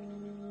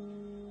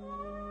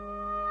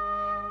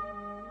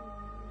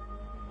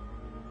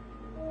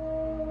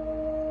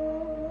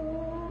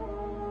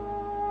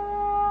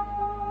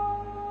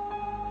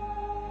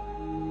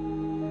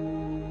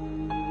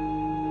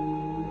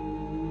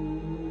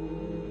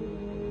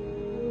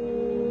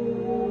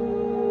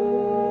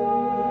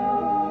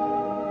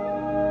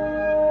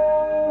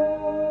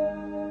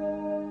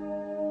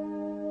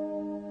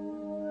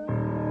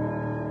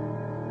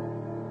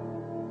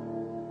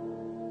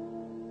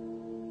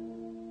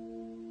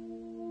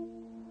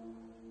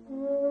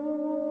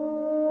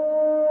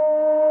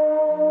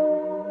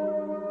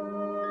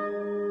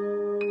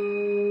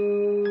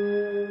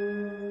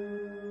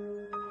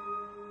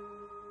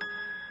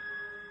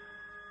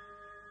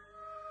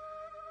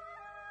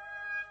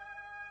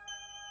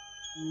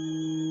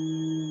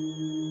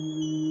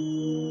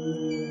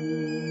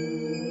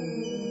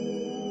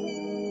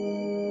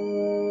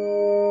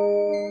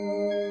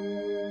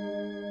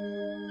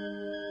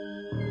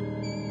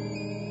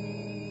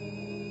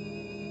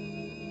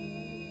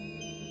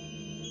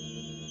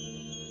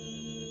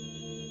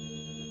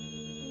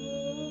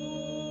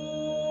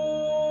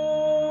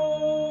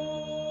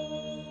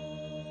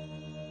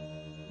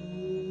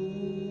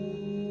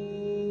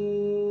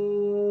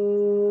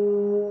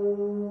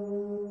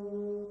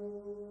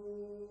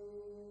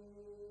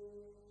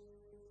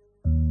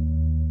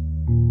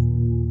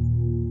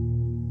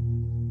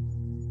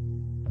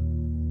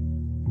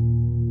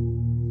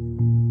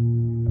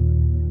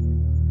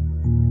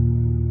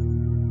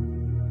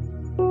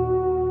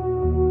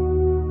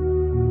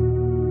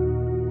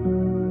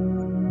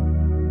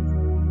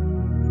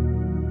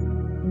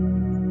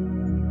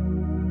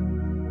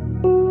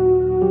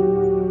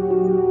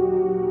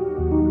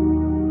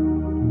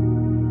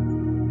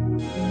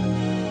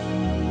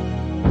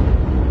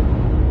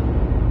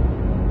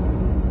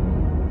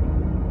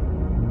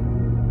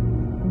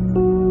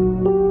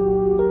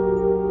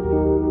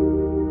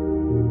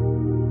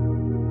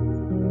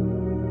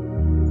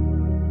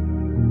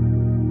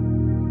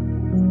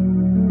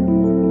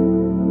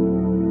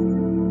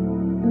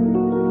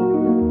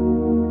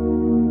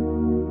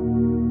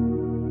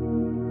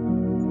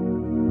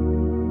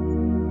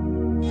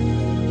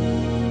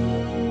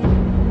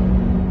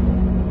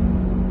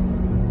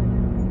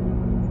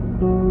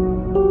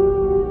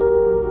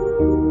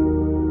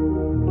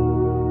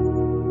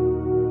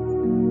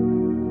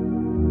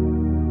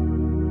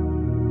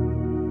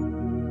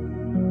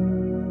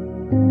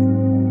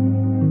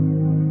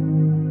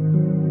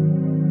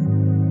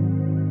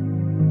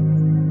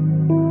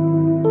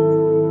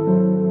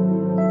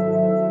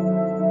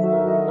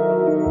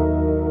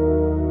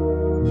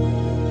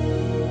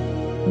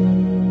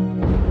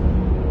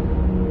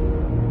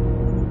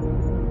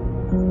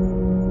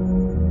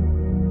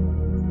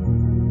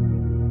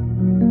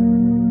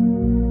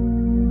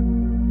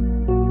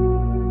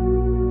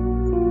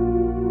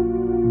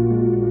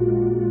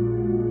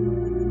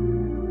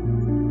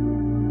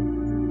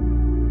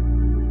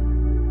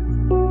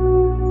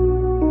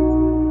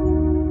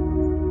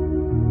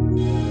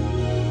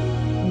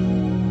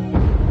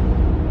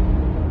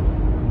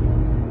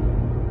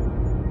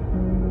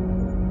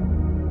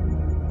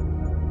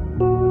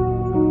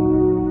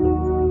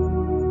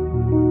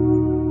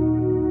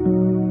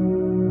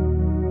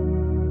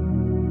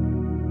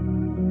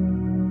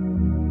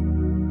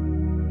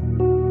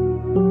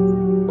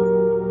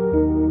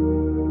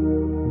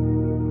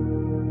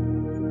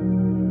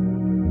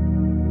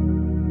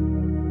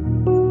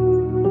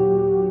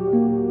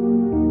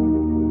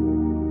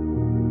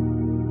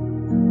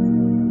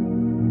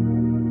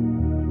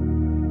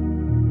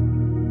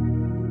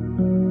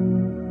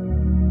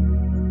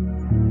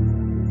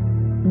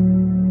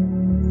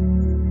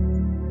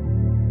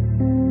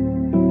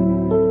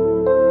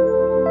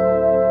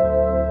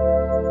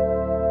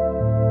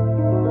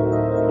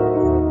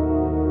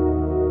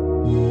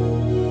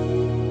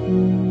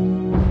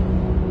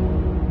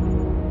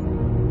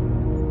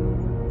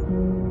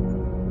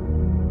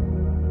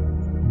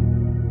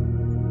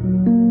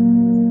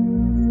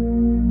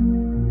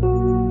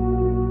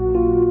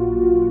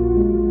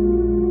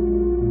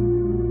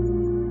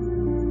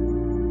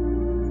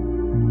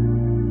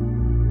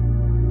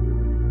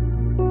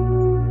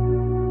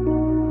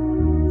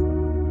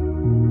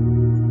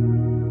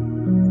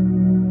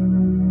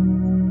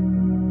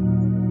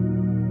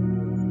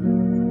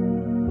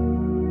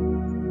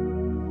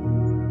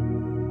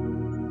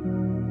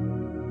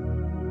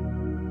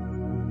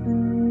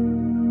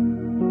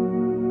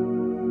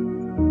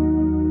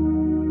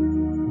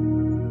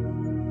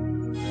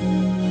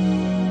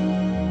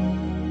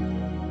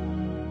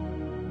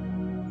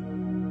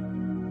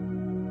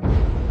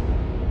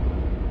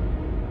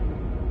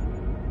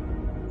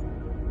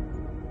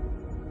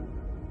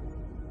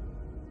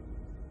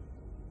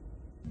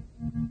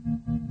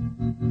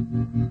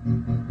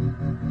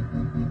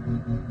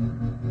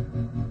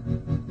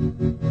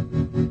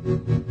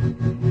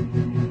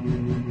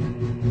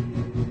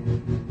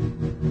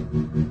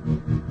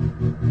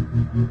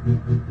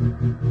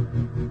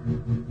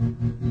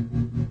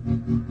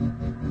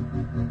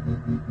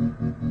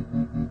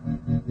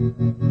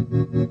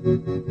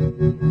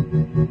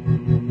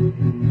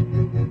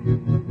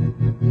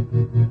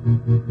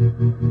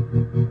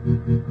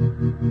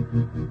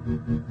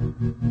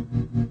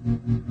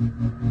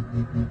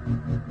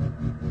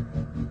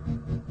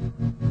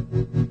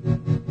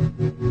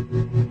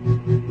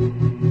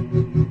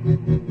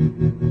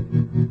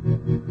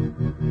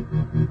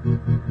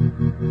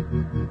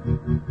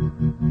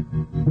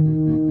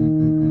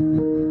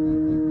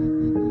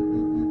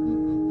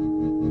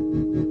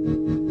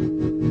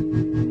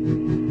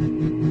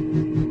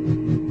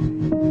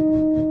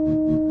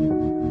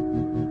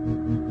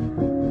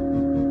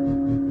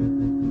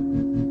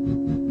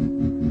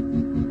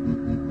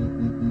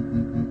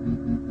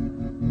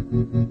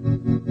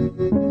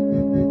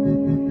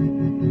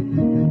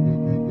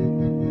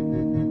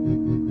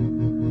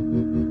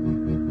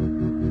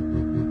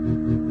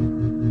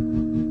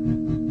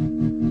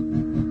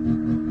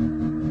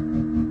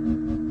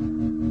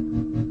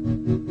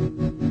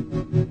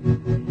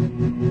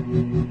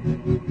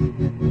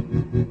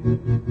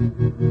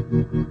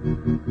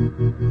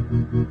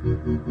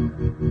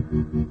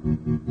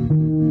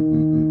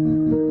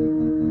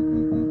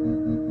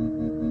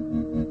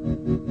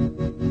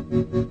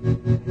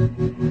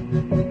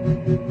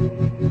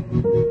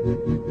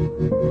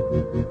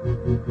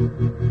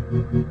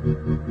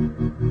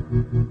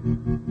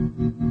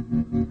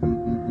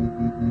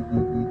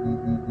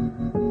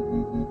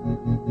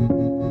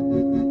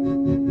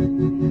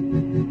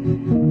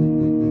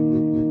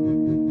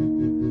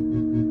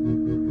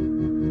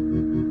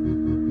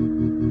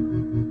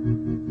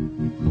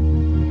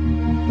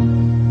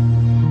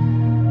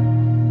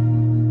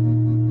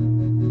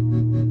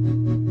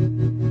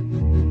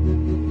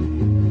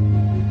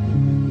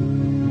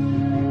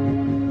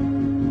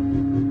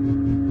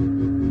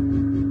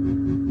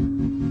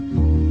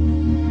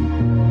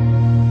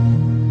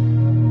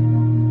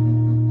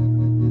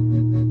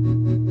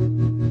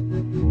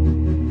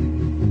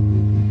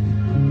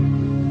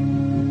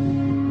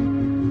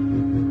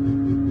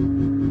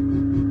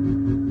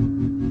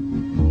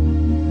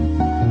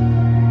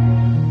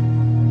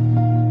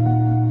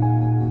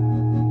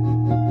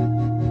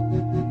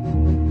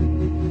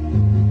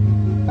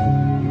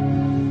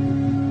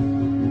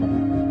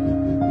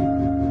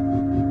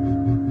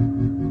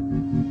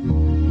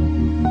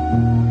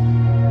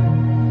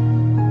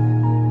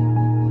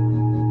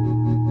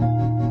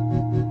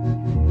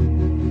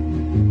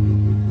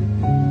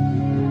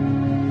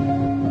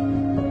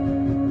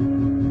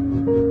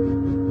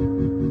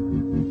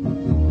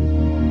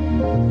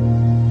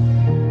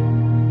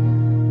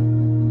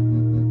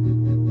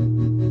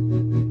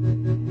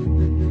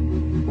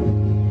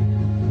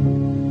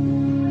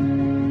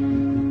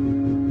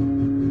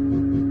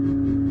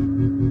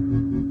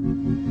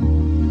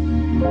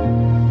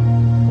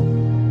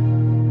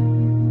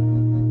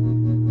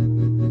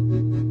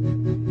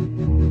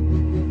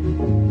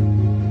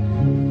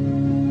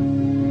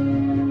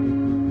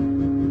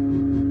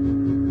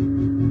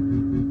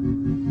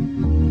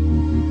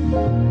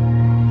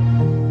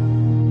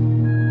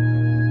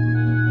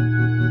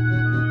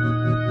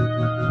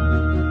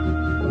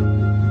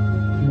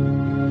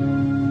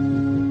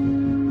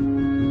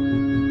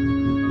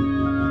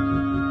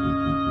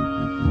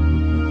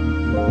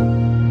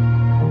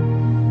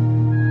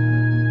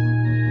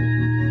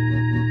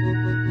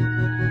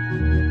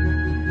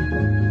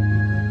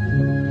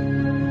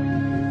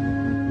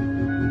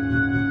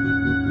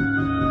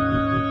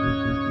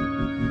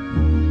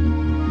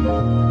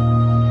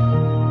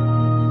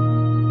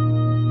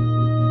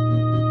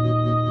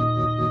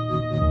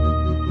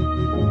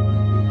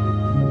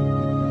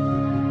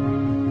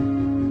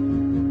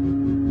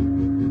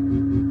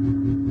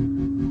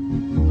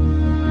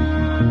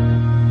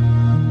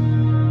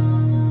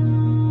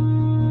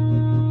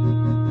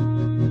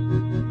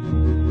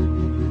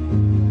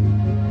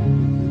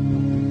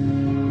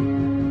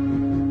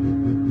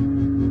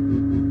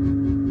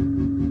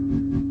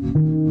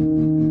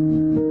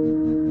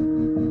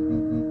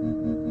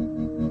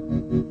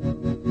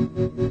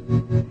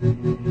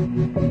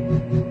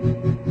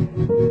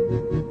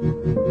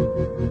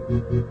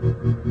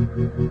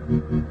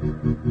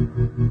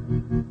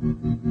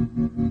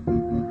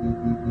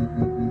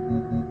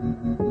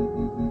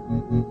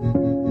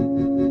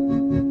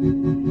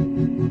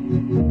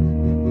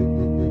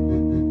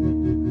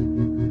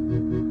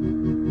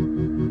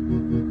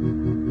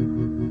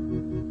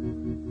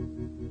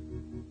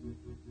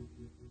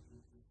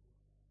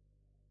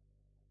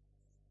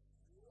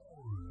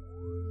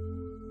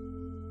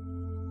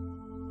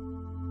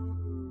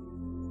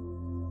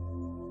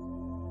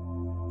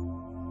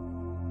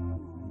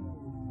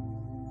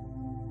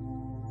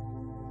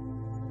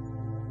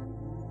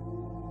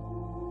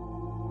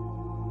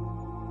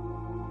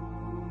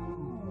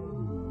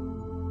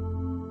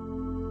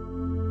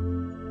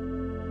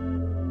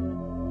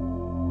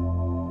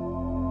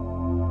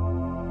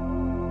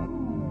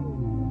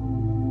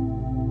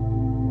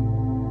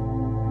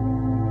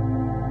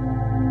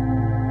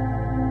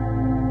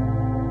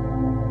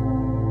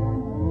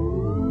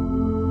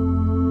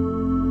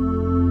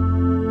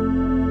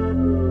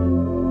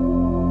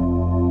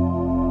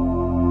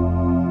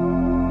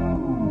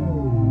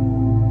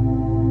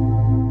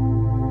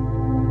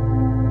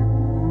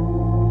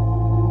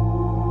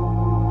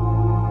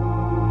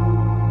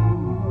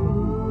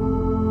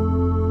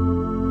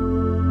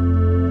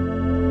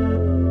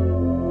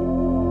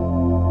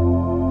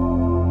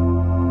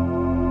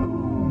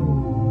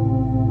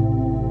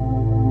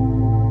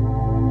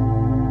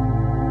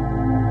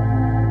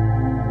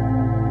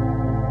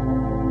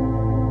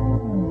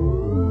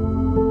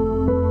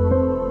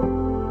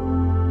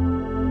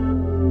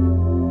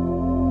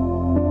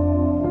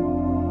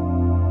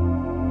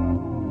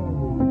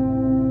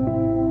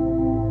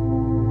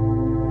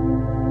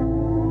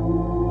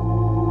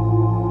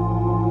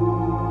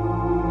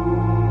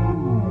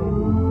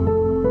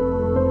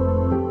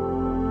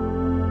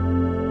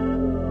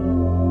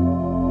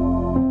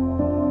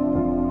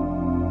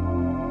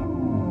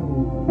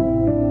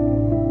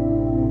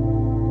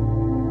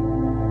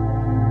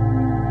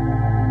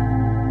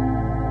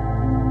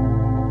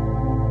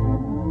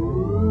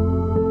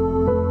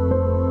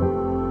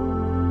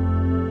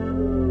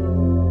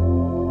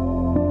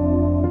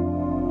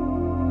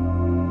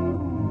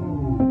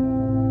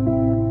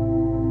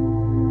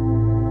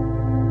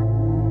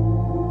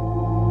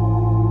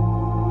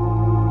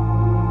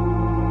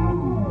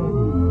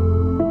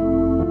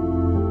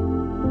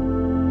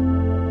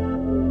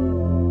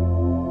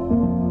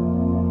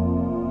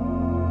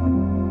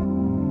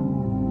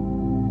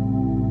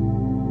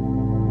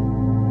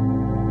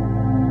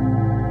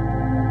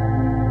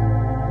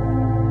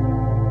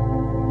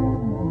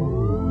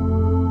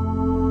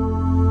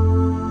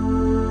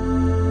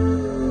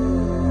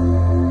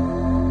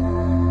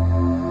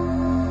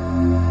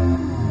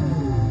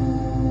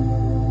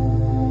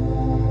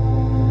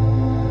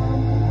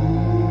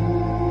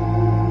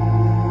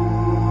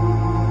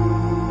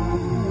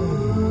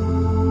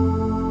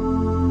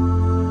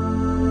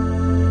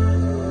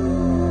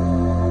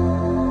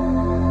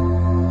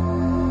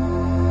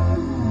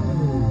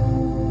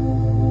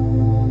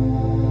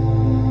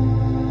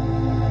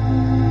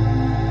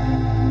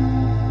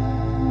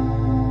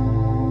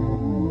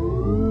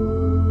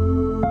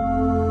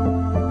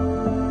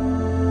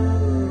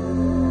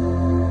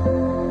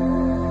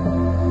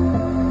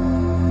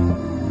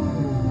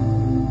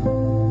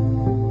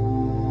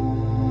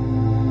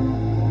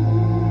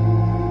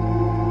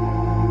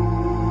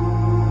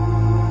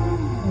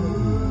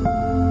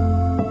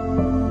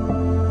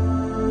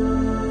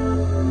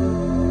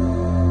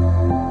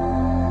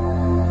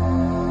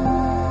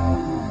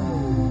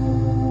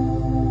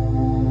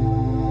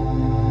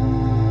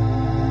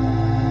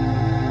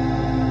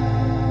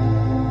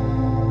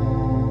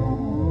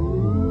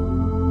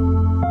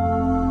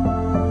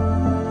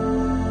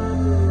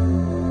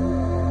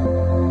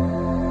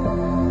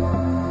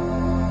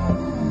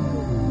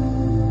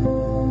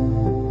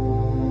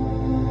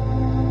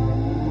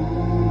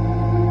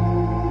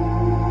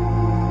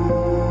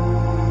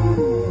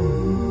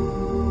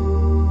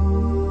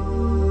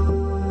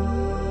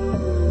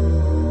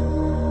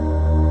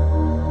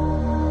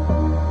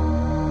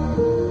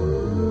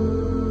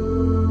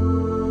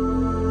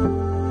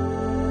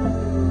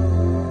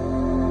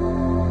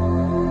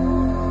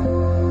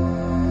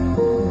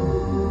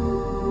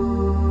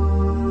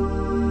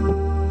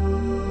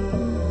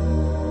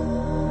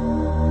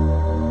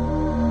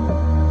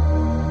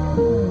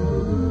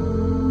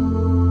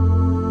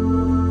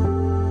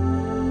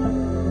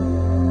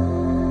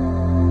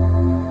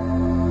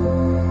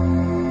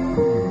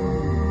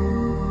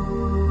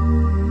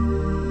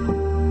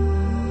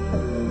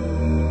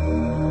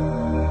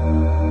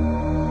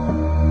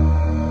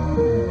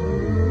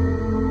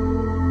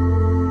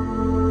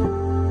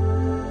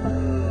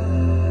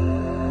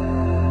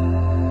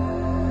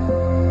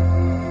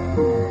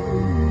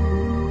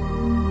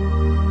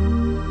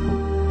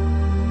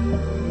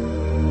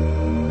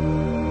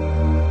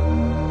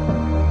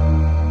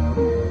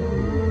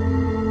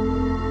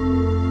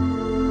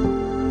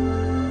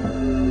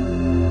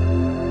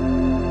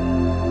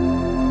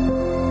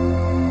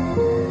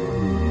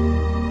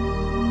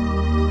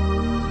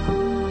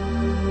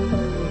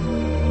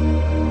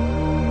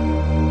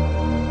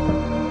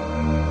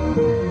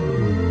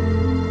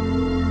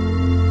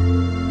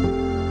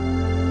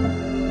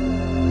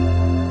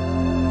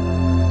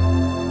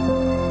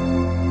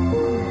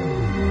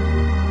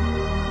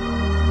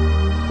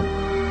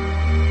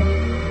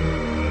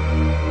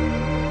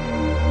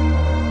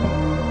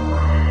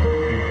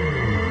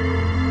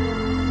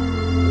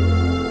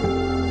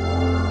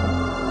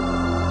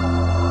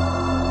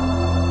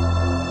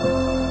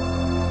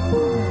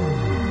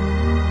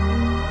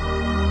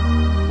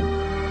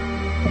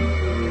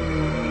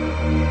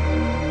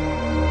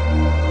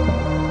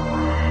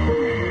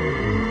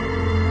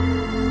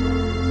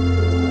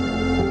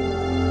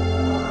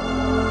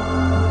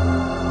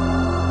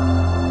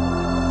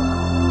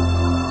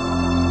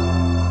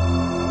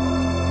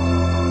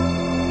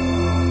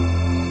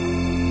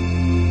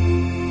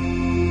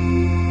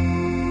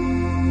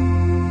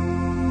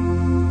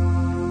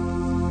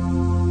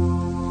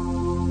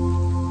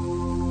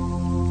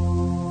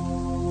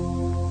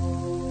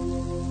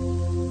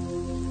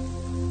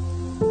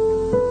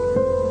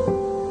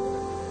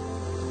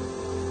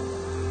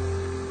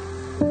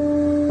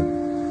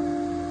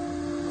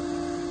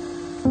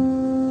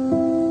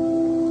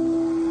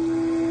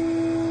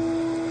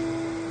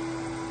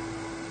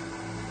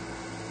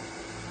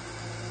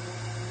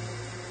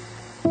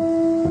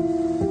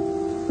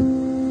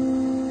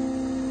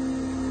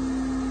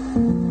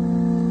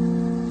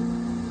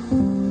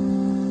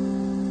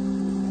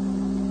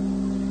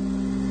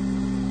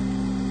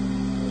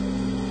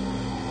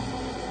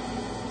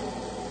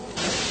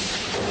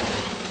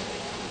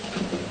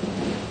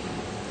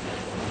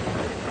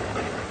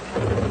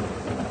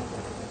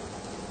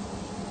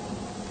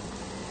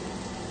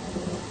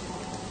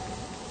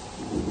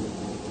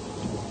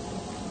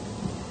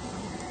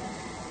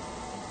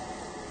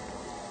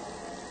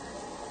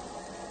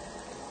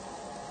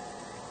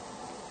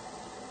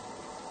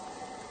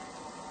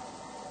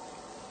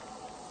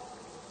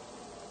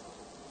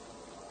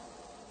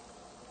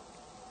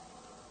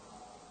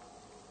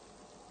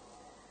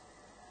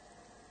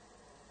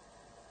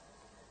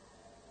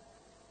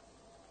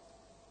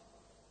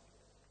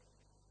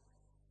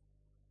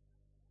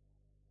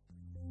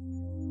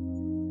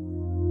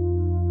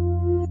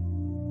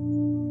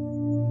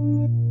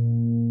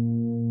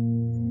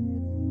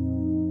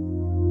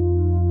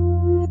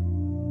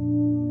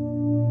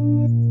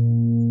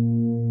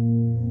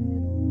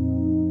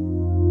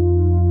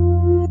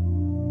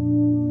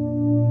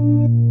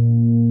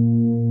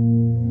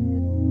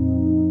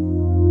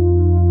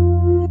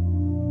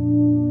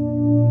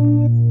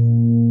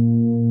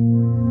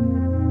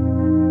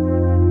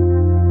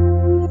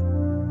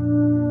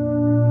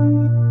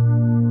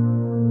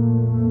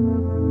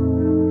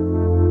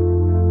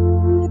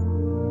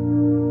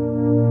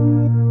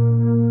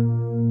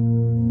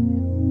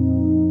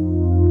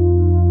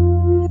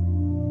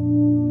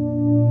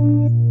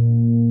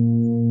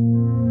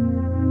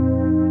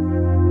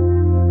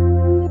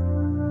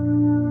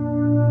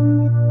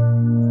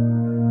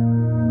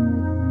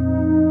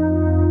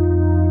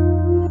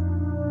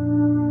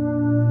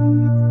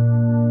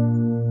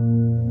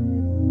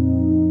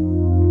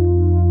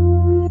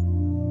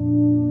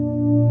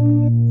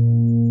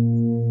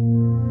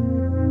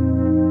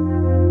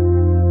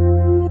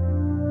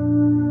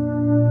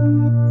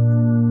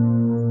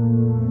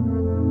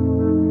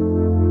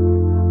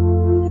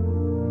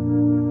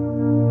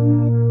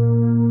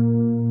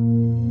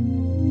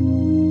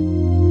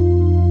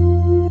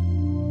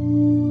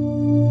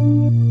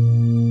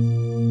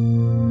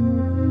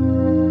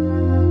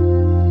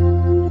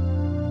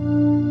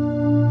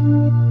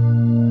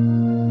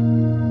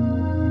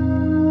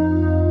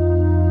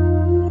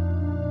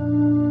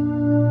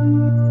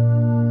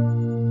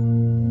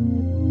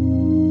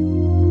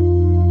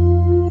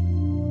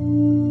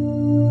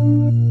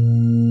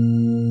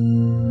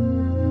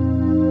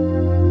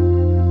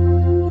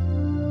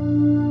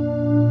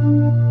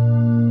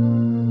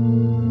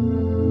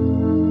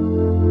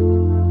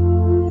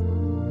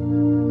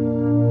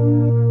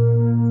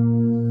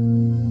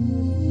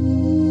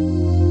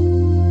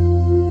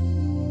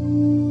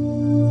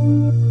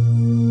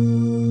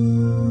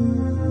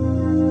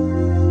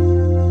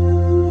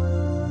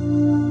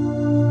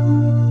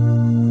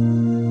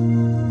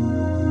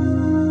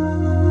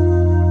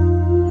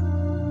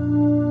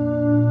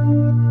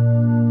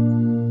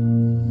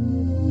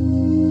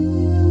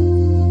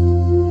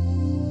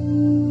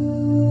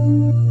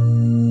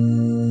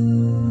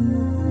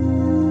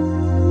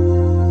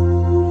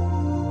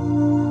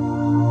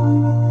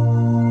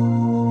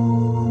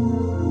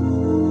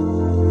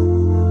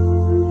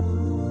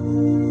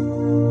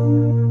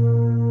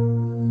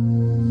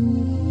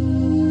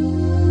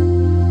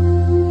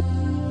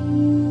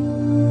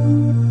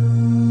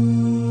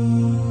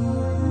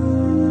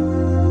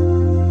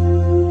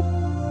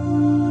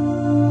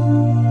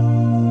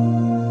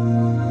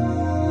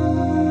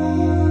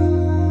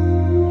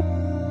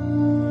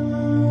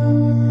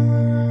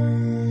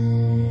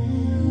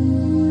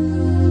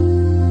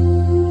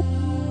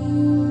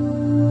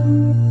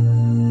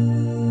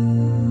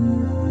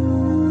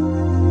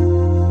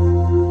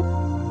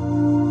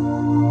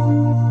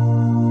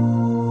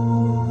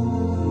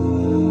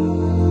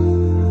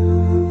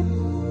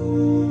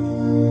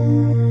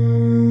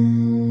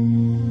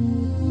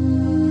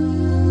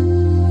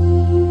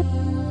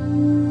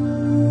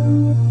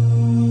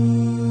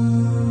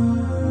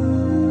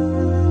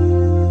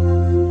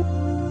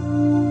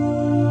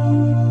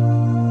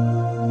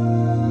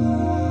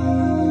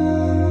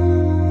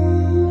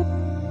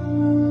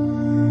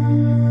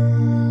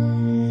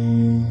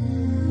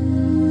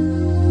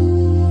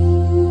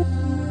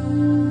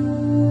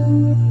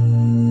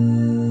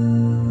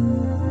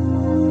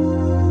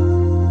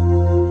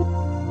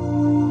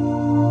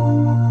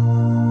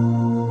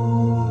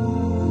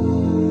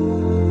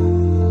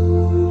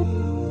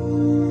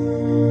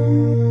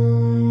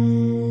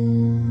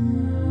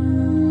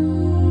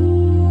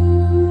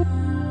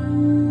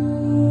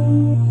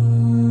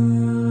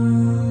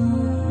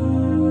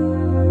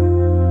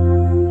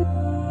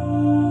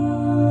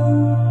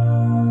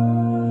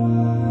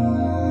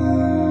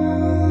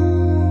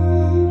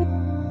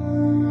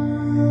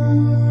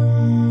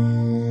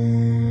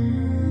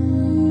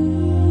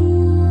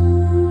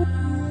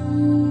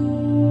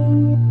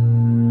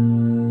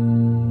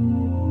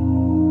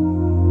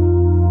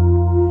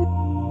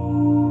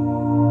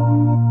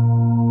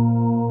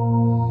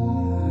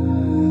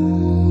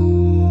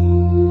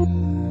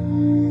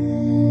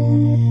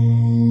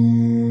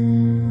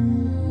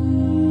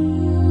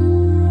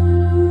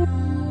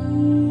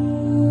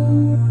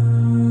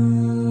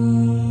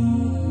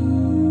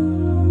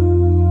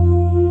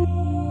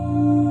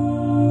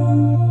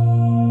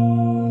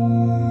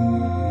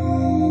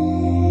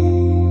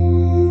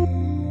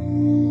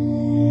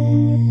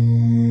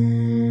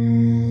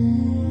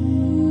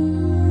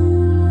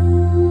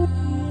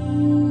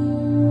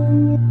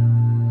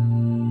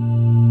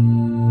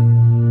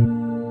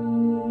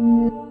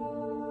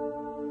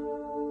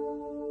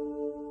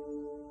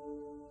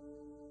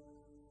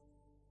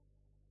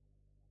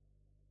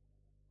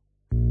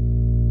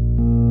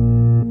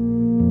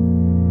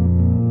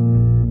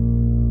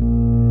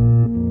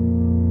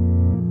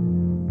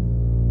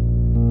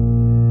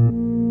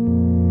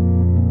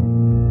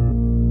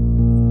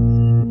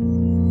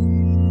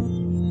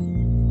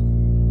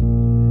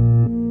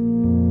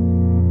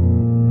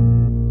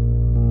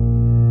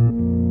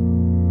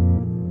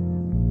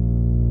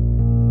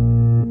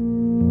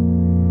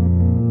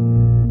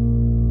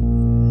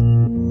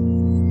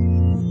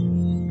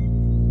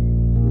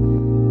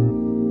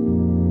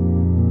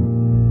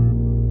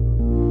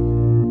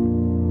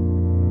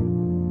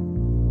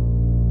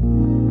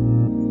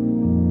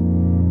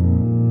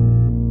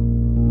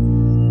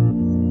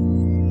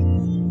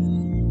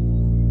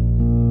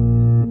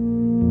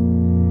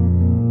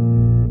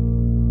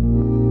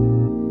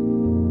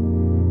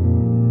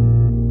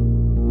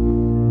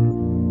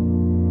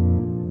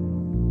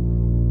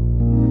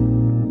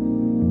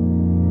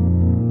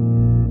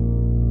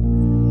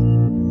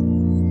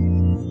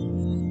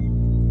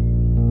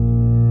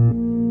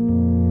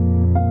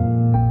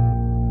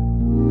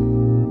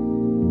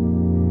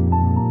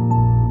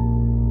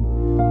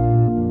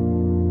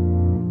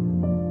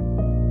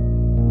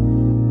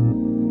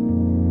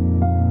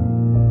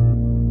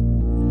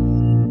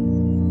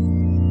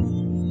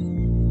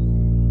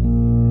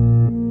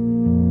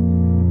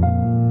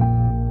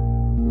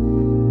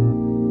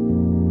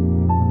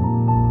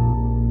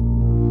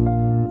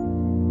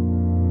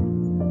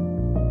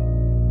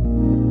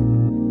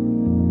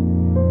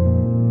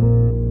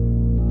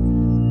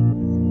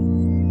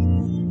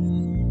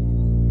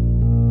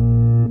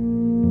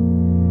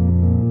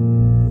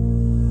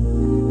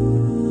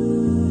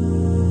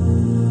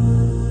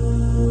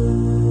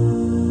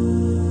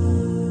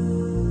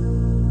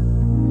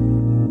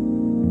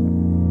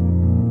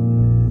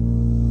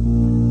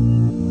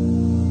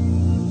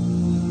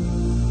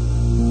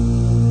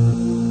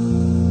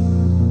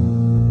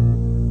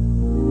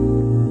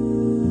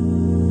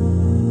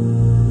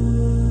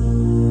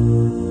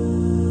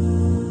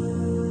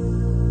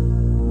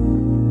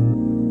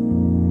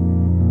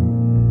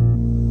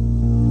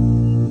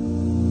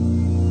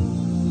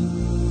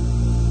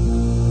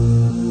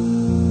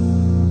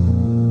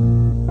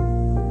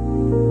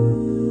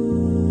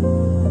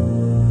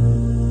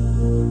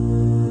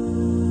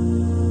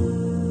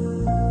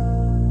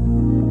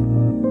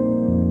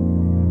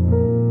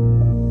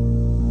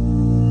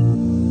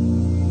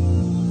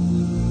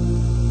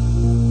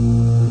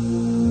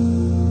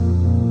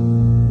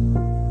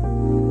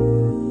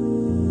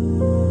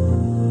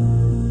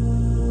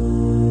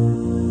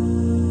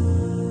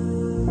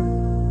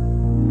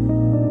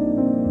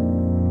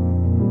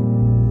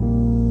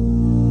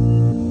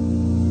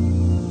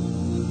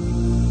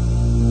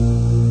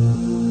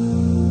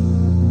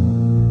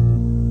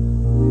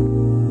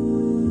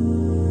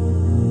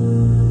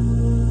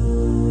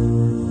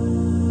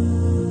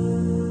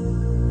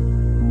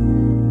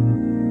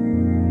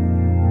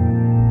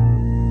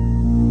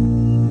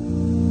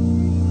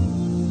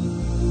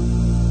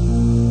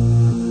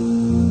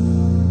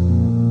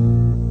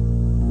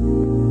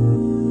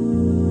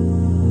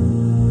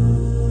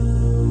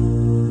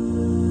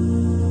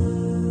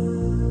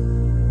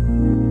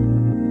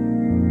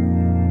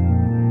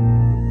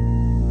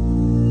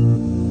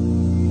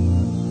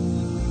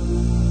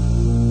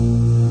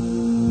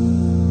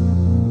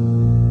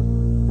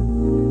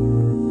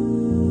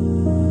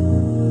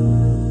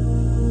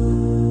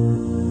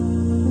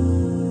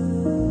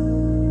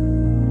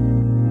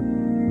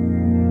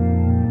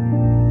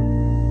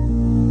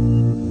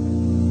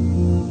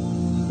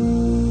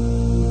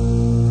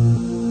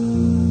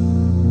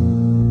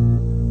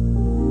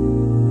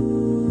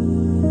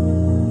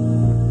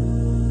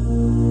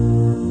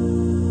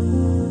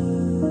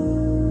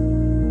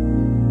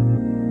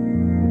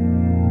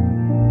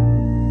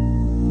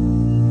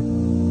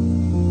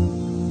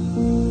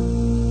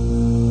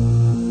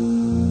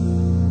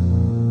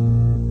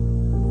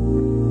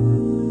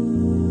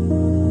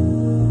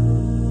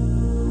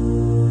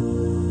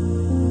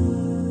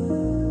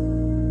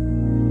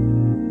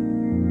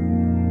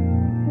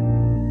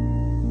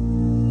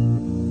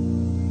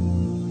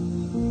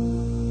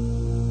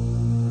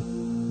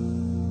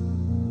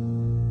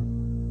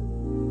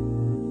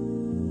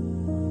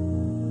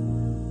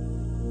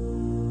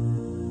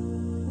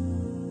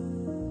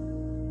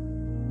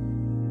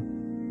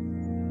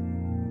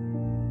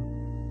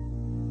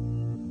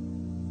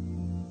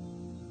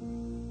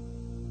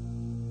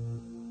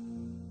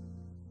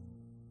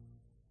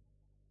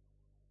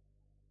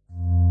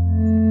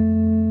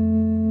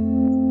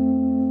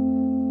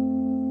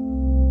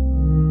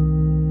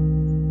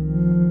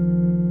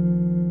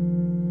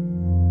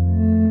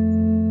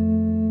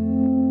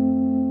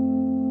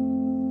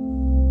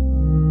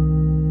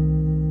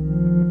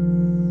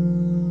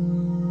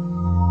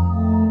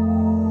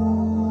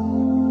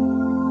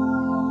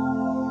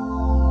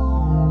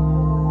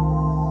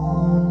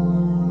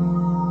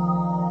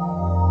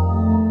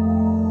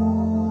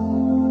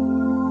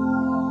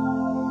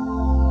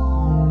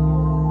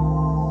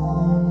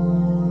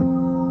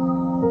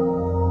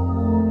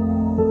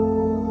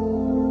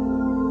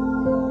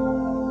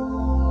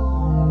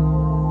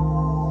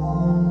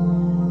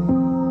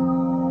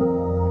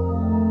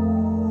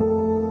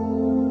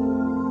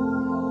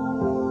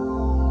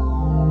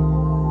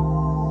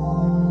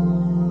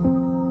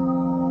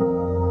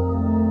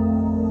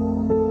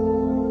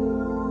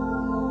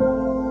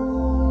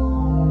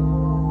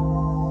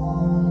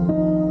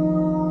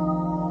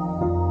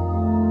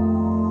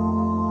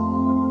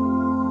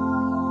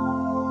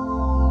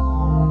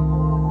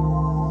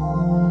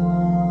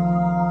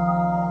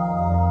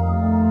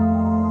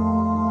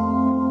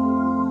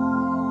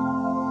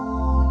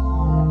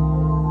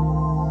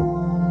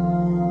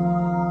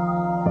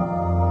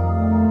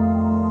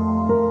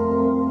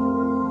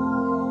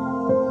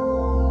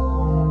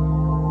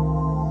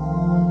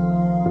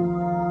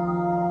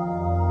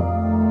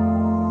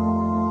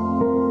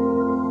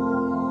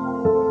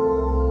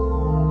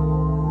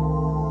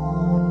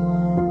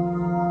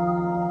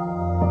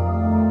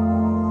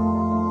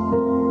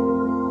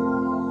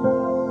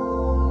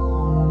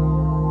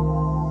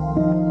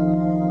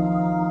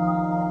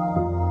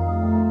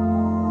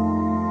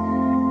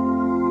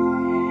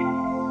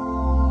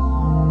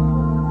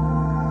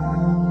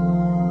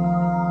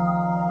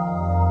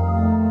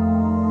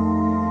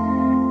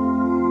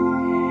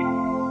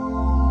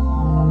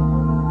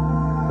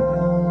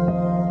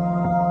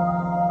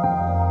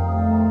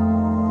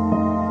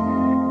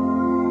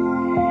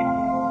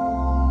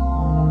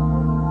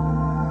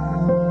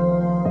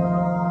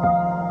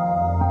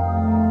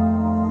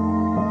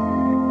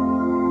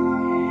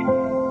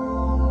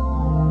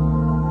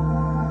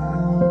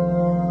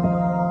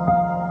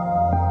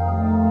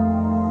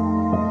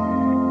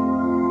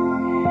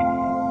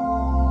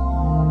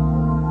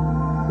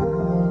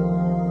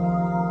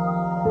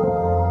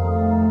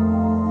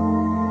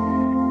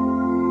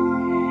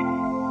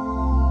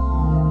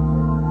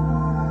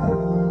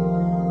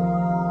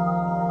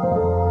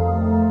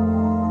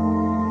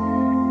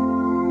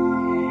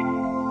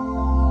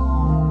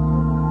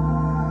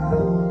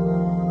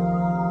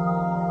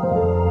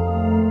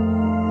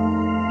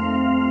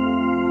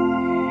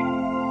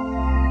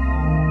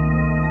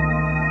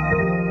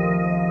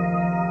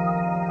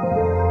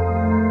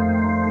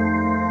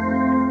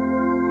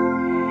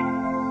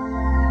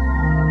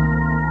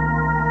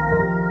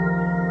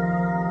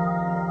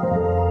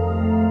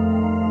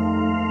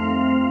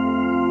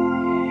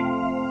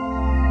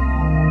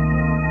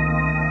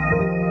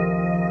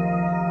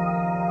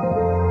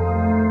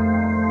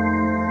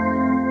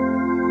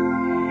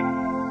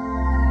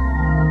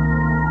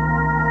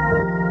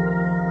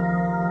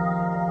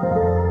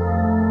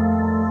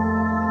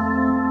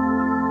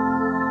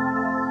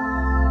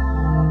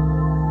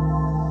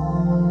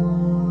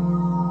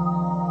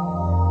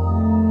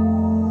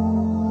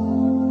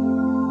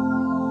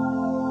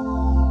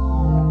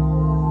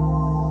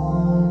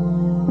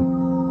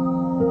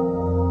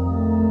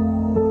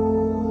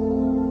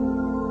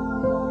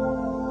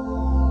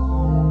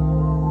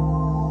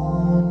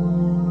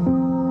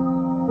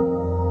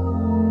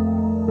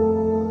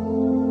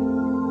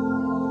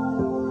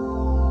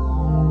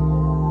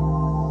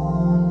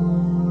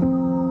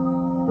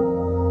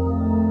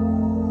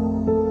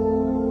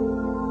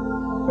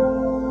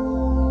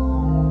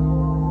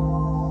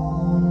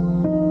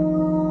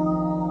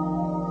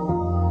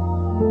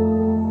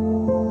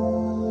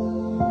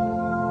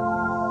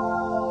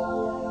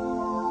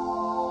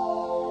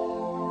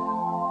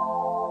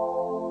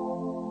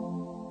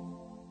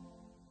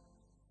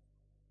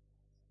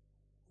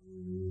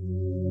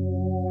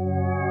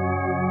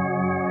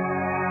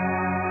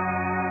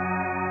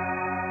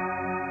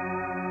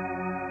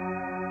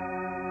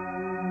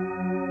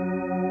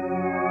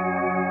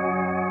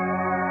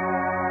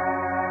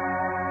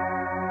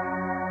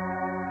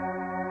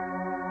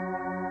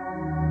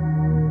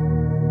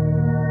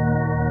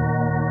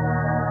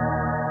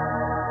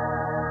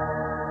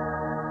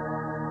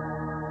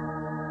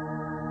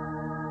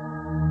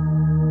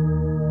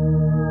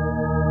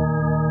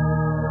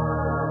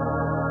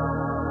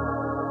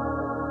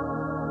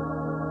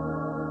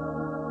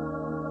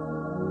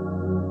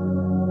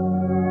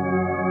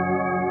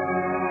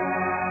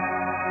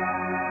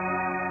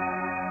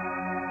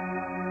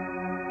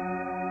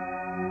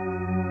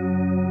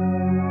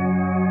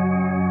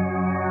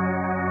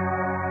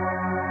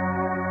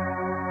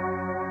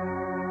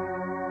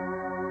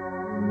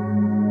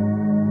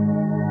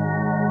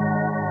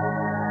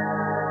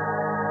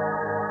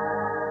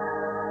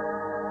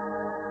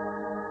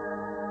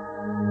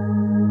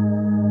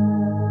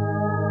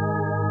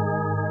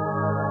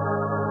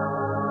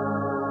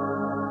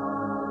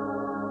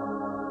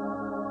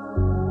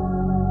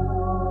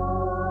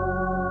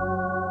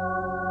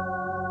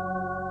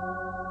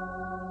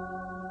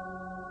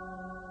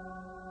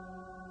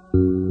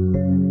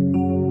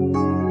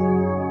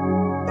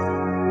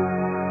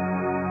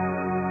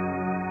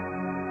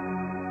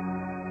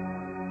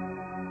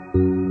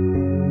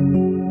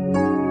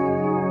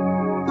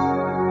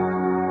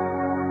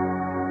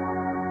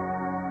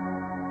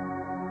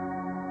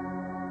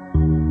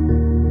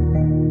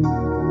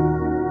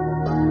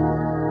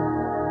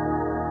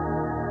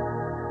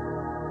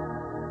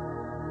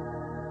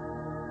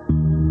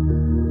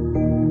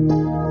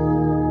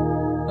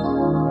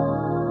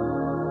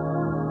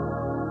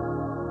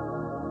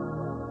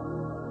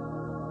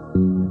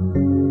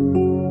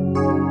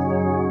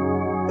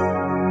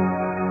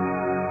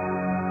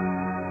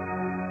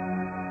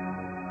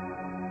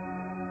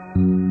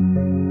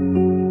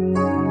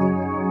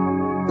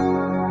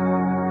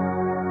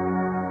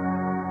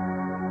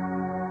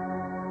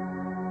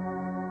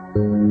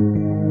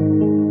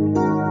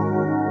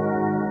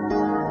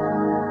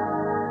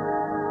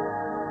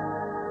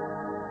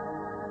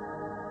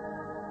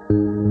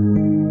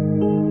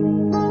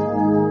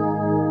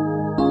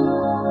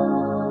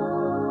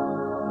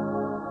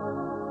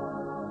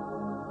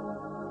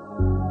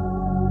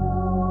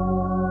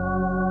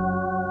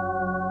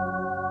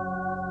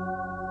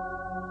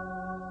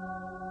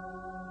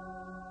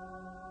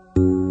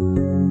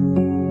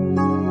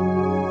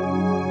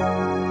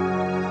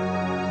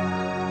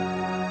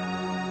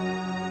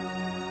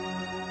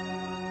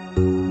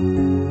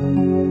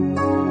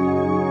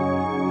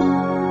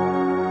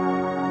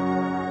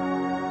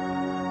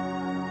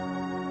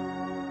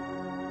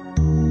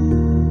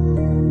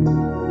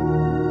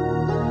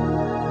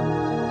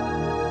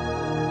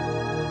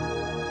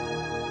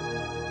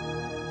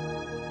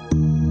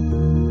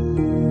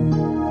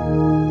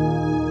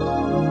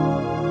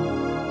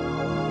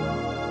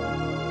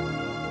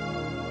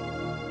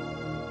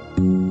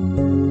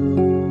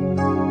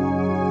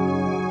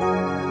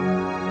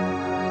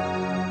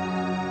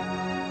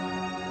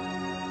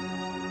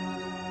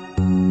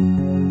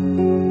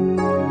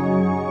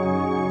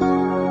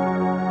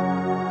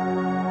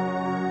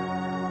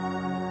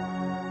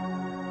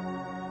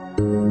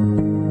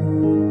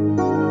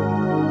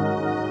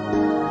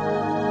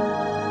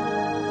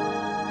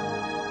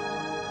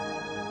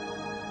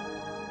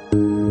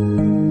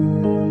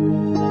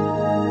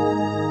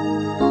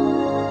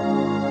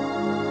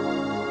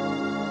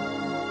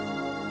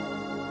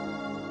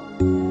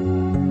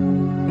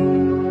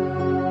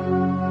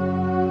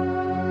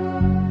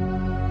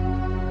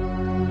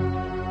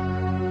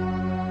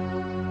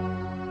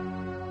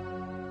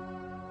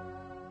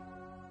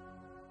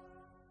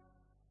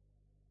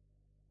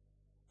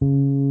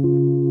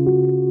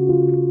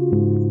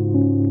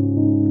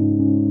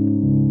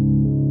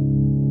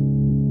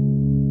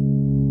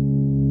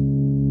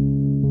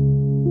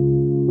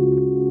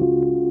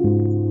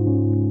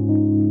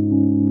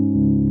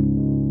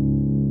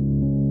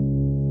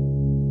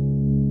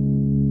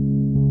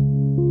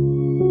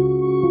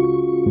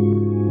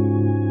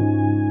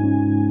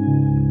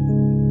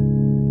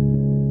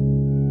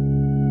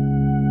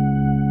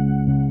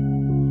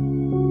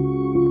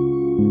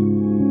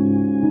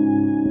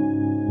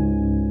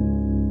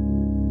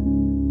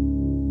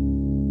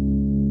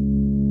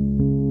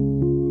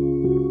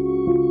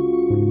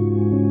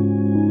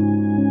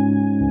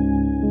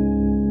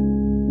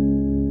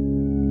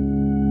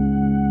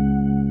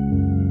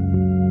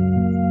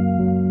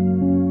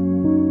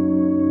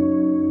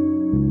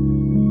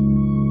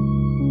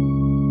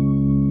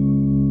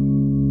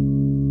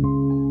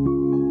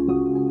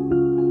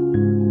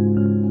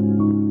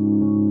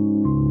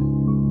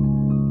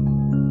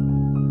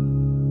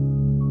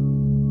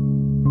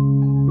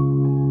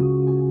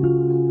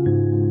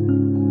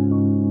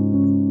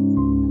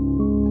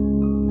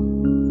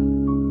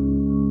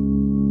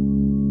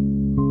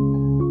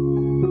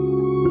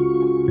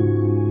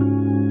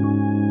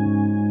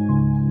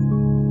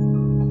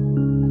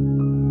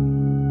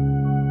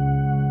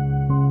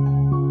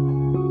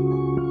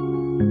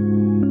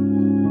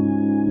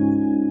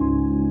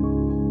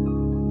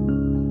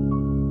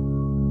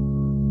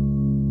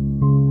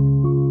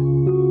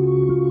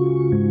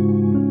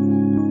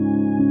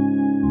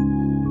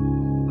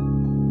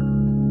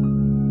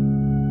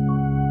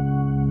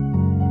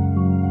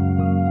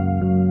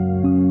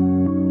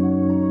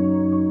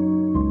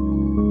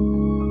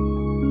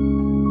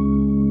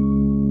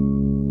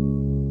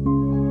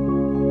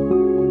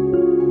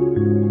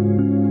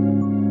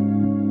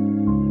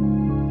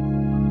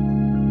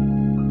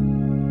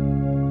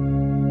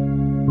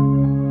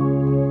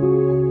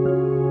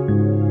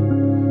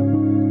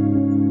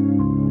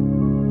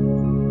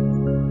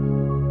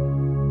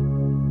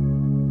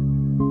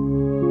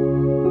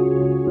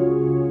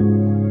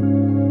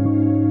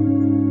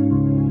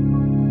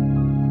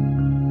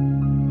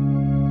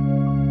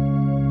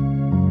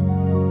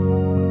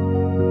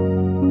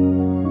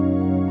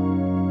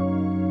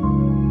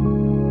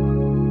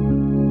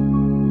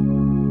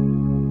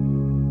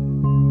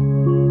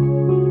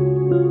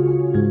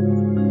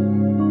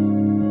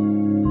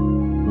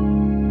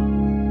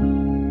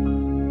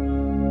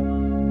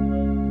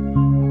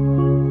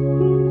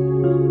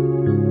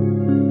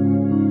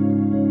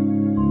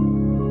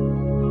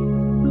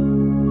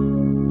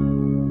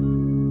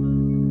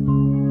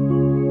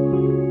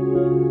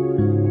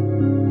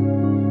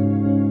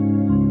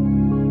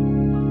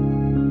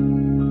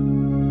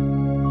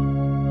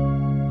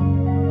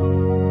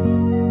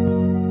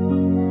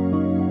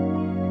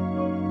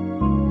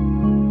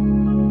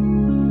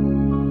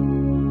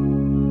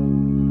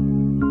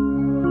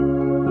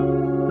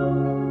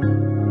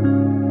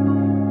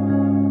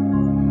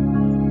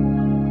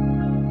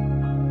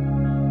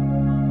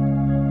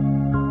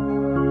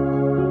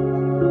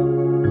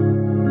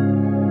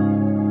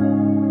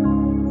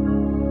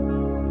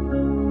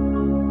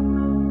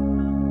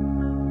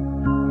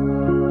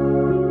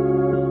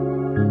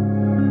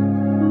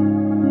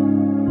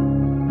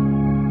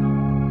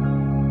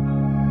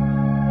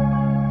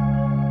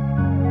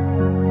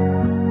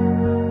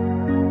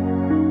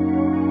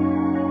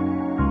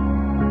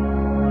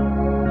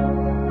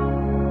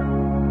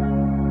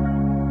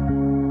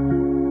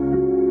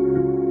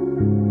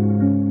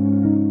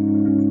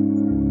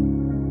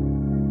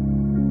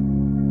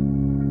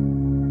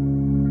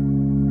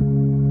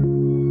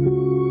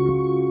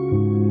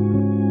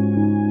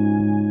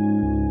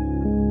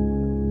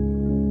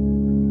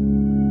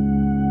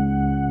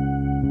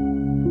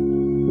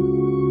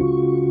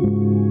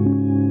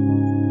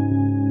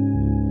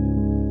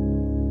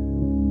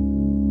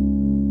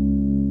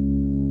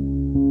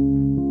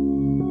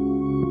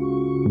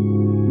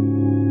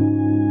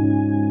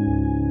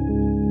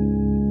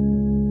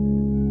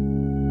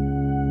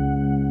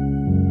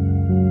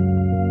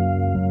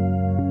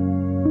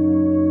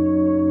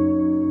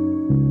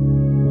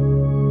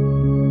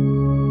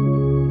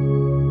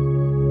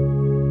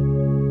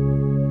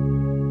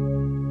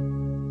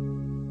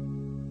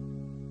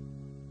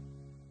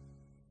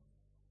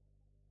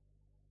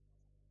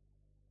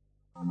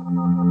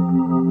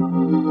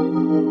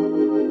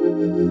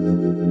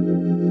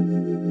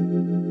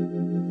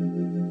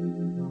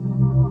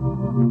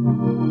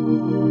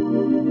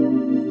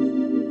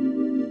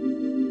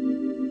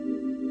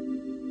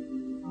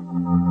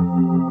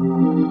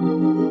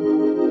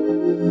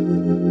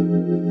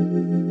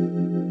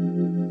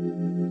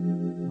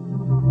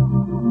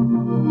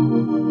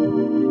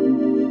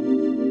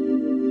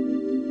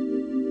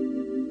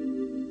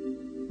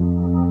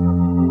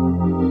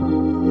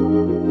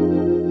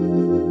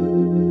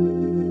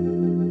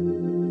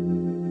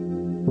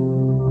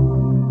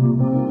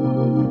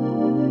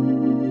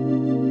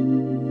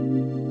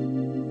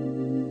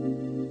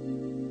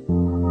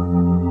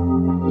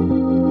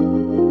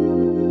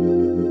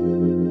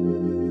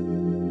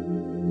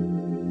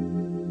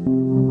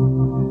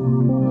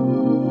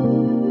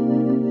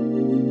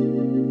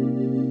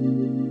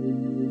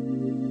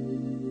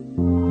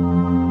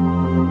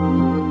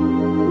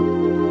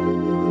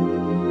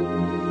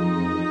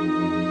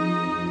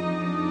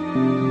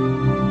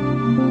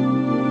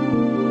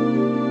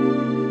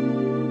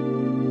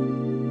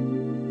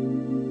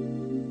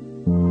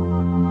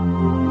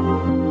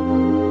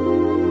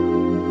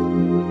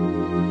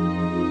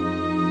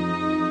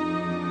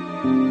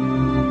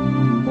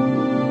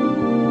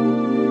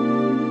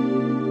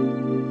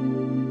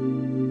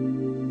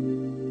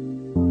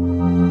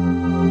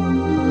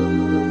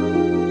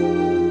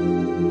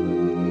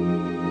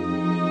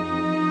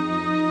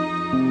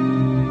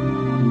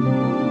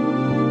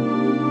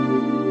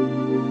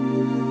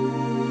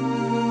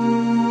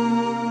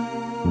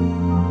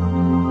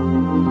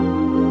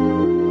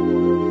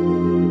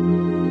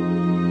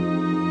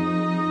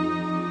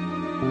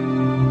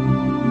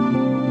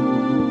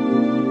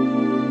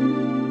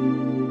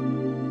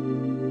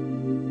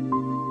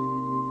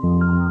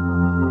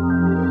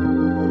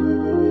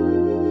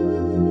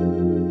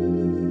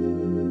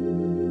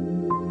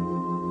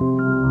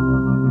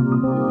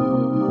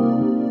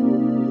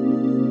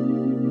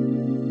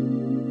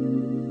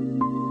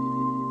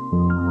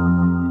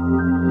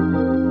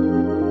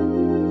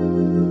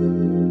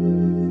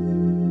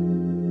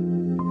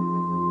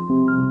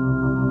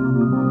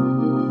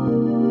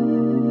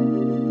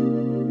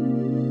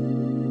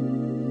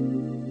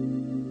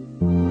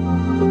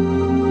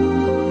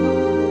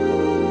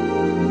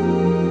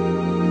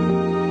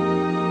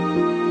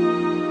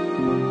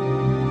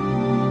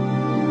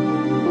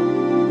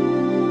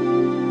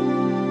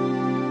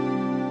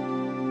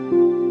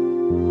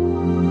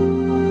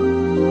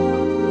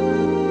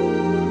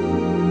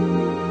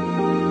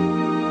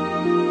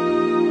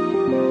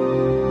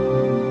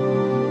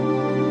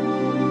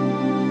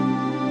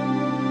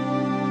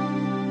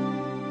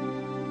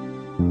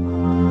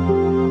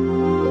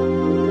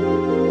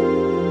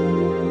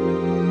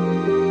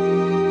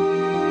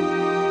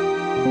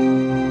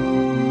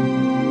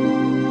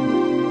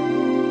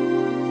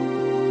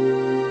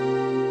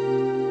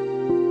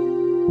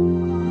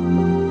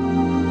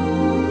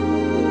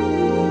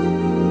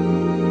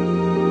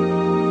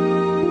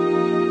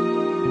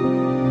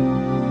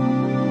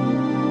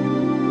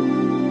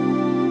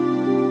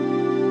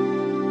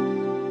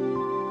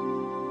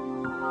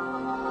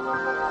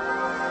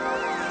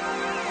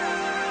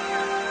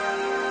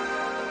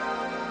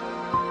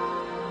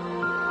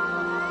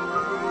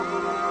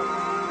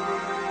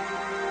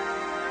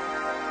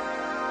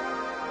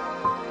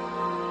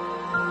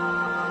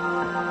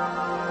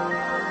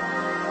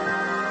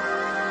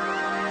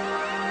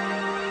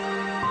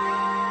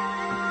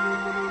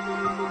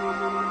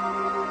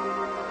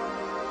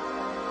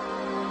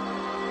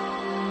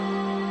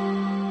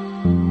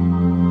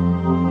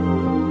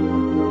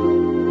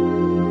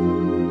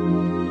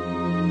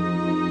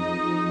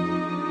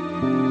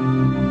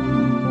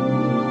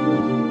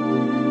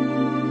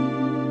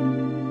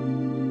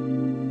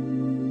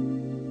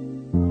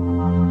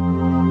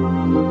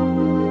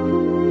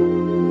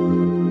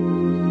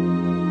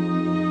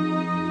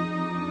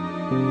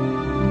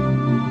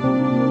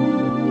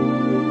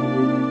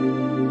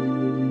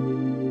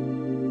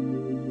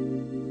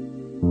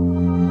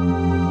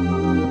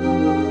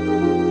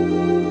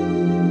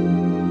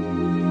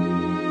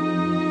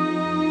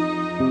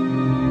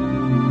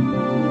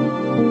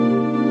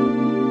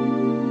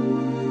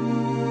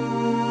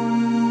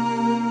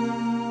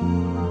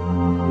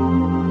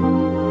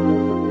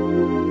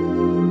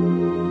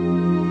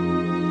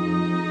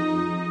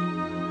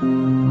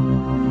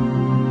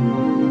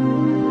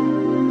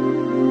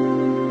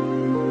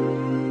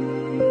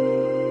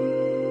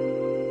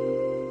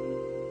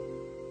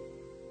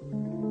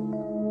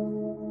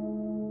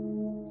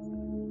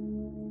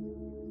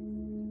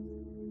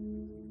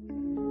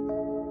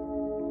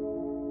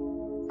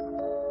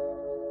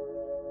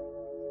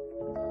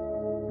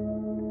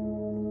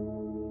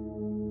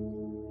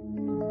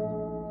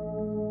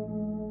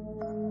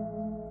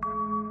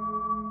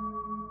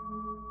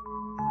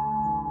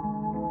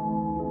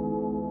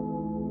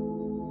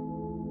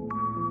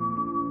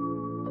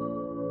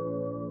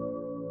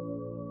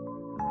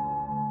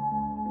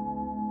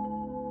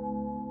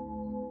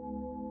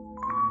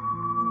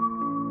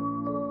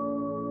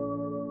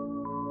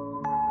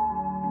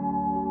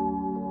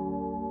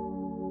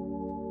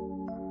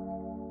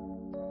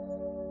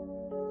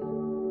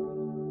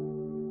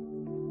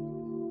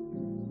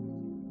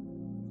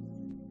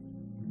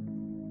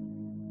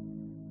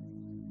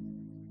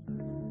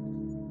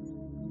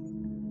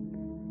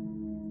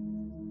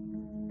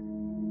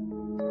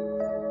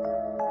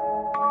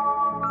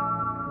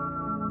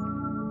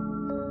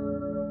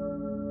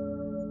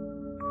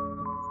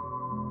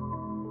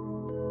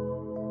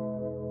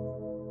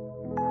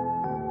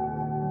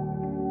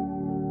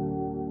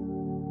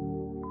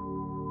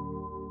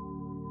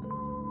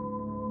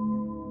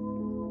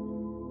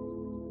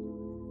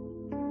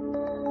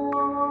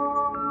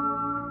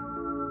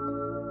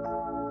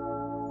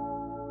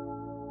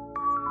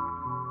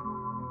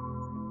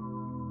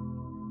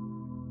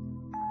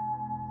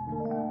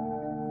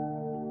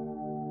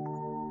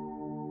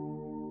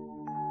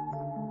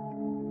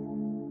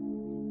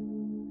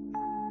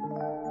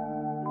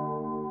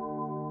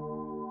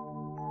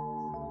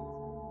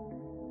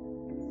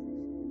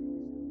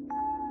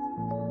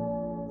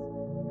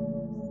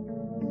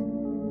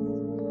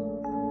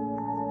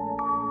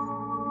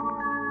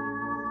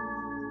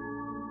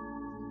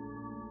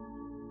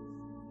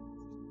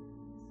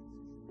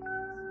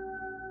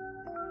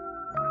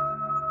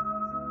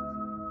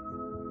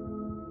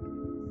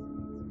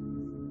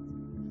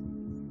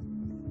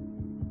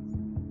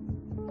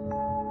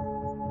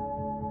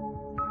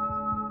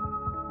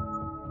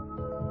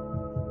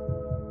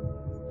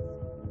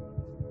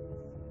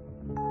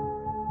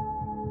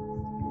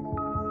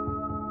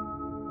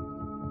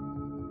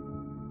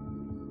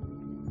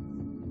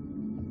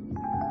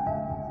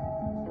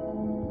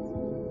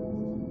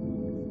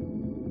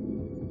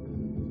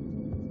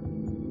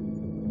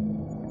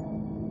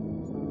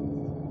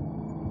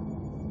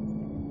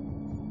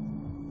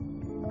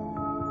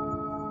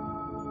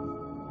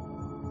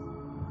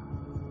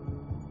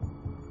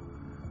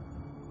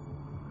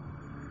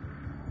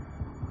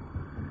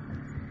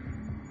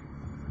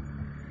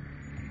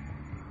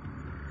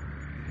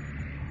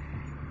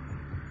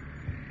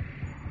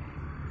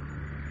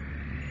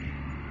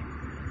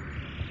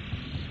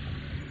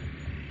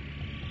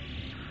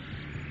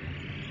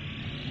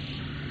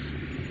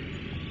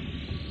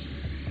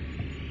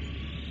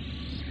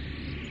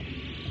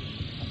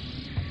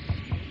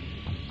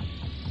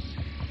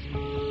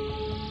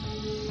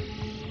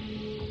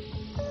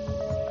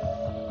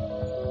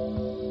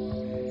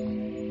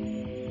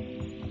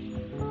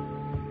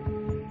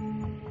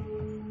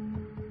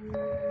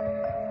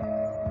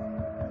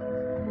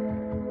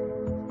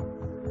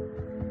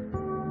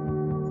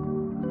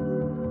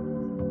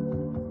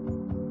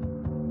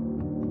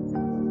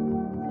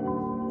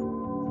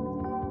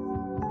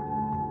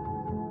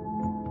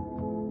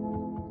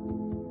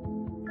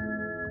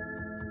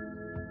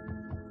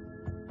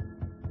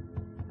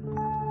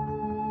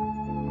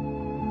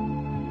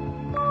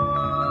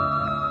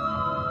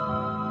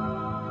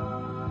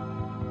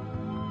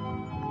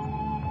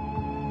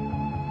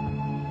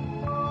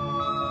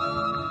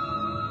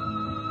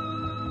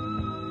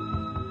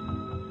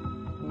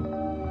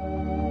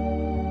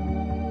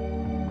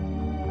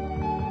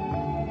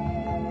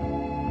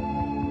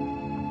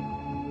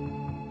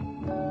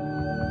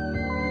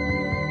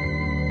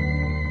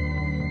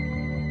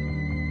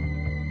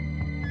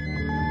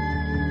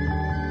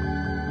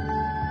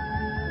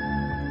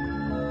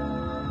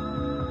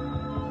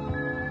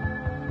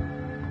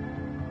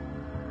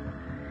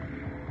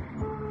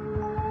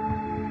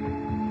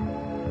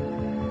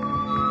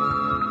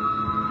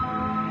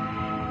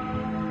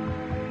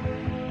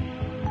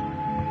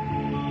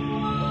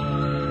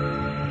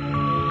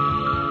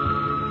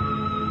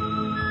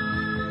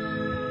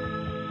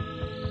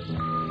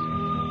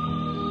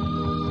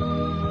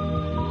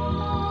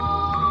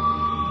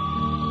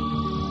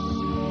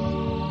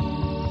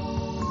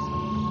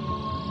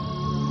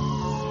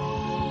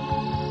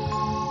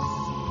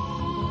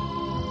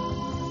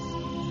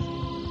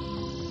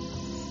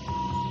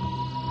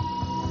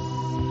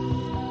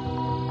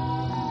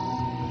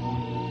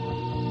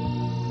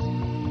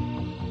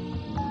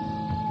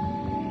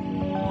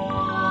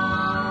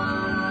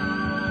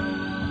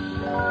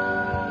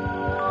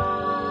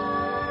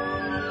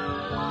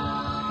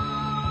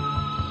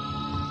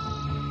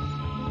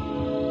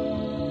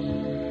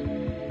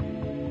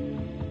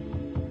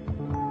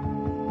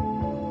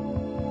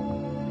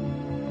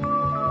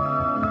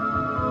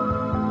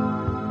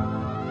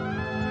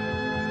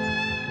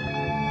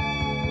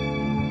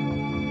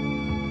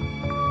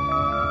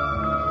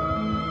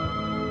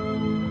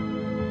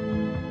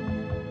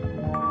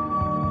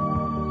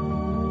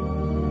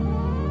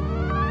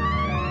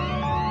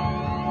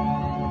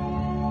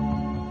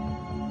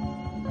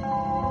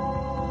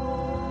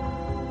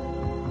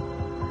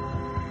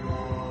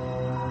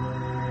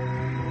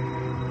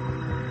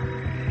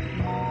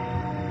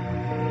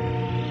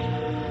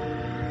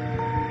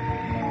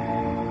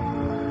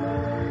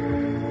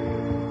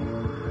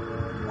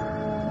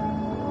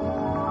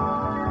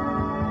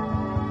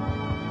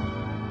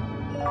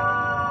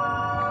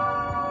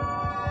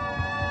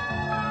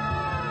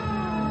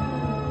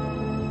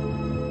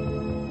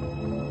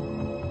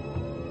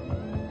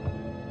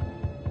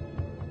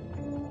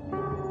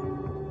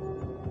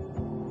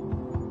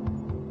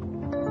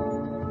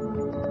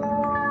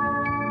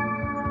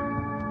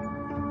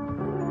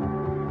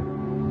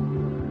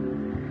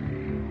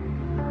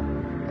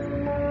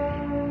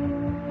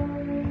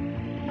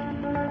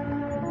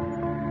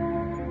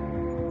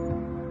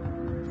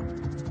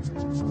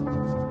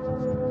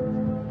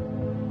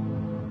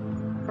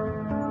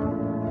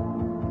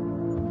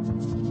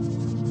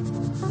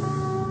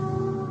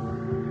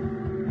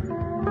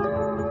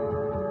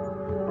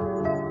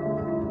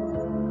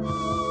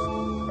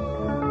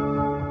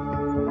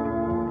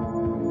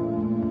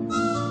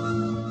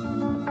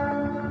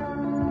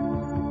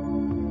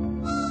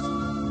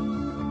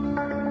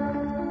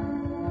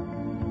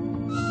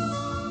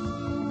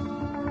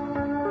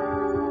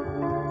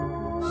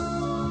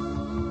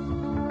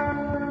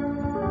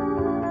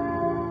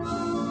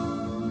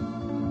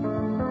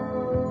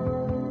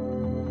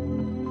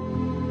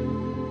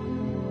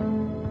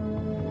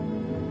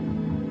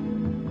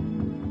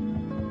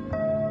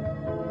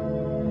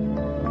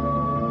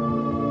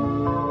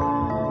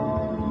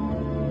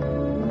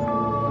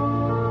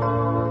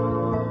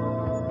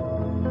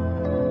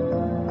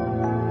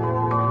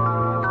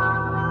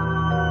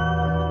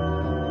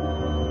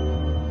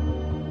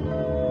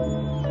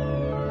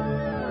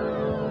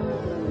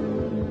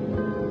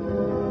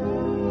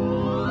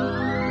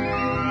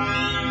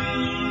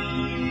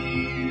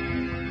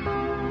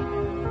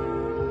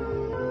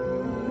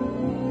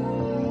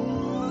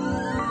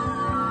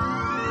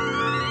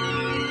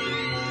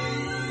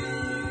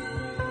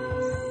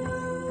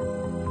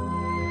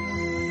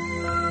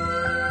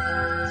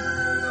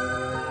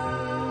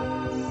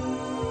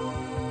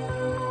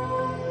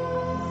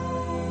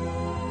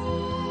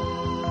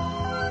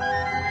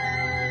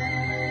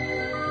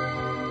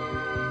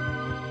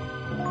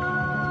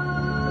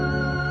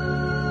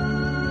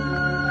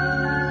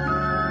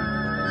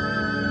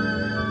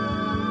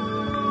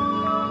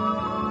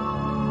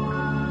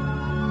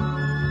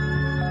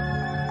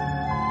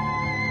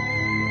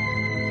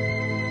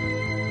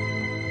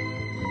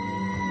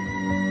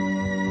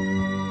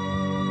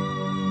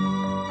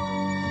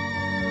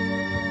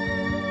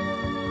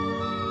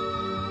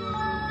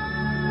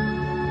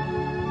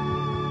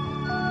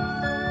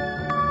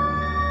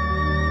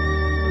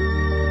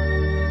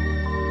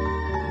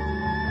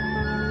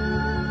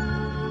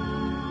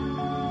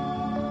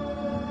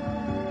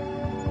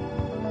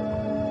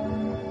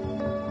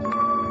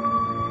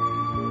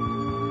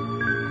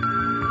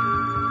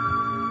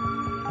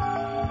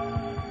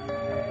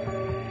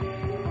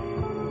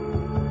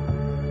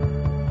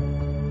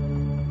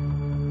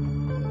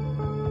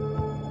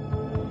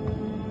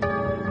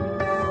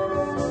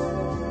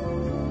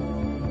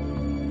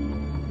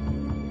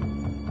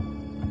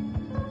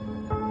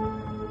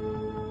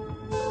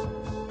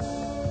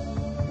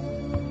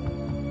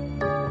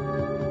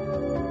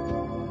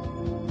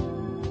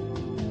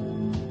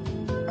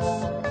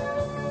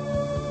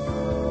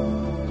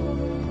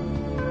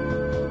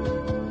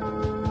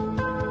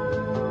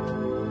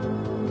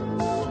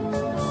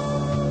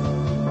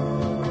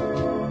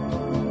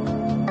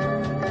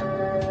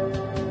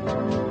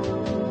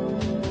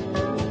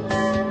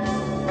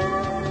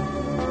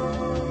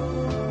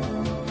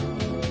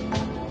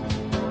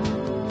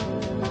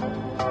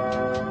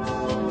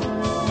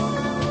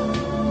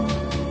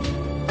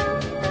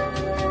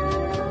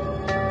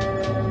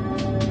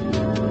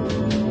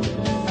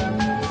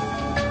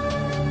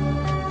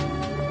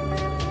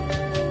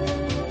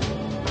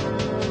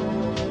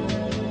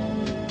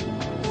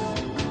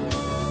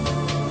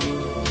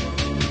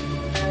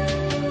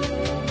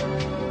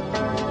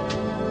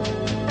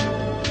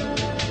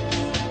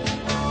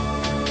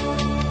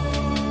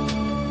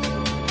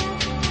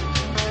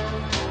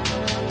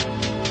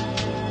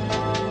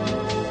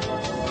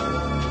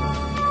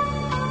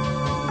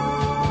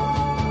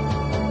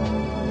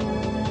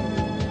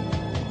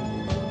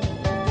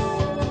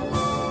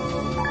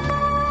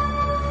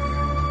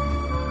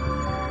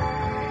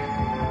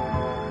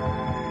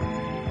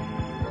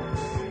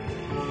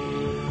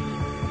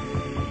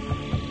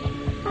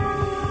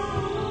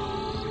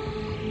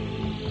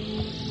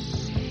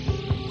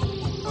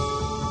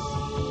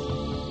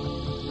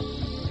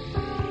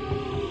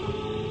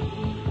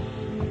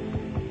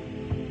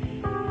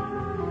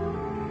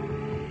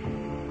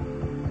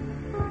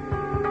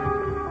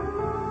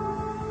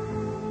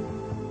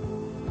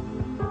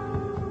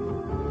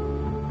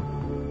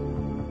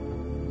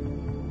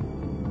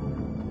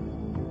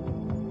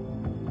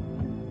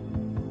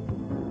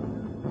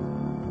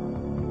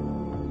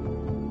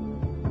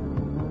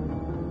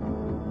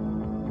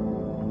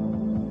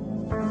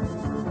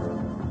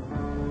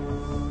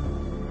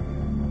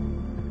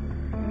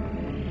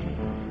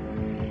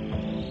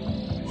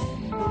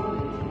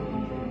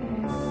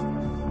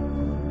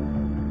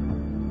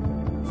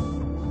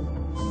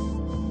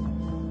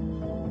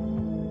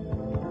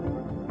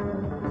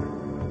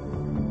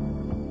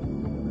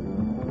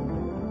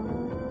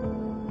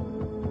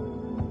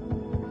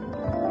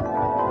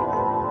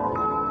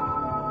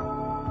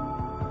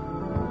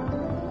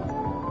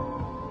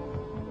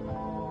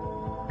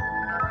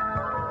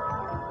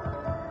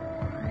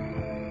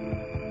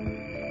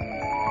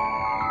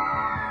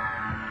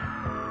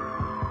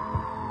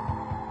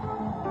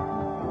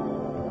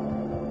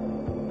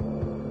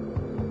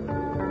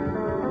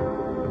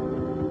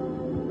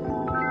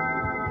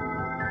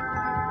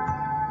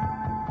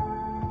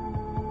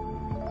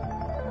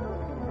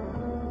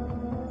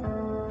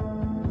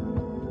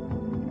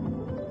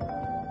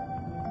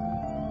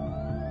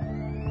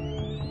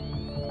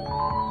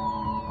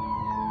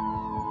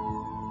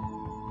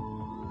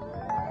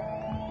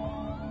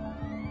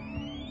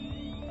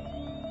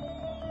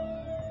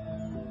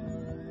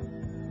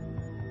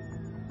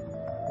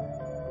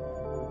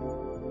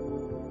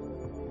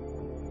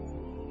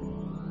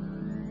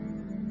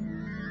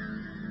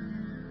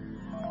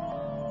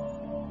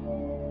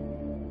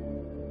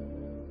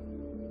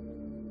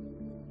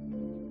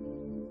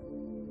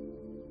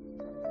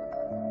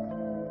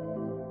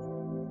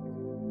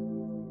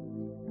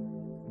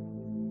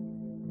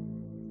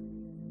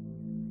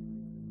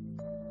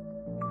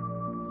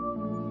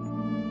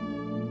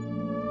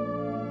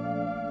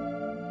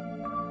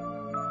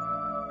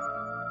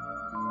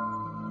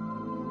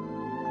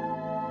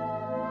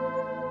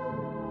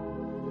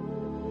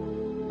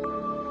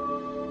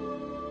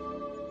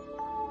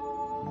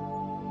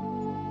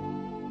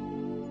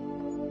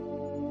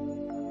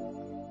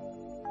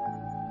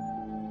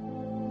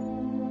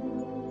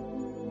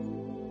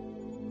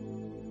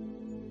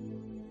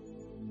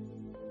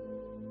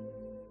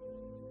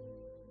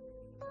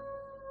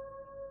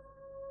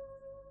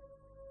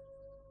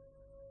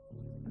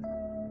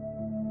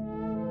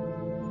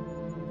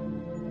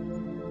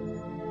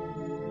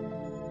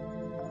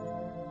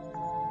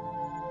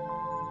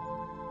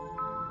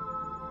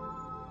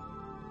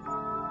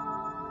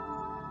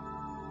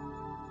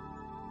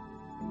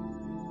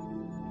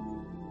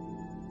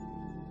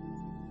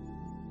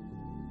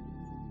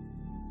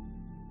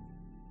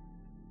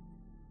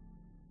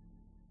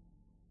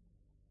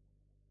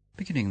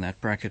 Beginning that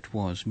bracket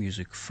was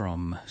music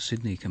from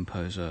Sydney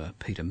composer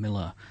Peter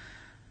Miller,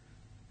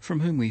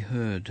 from whom we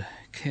heard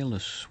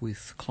Careless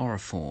with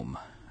Chloroform,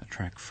 a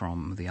track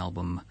from the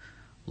album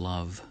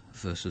Love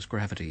vs.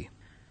 Gravity,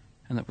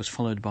 and that was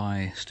followed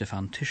by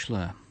Stefan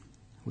Tischler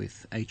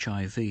with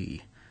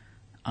HIV,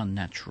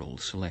 Unnatural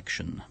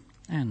Selection,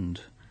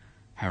 and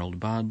Harold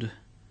Budd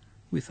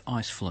with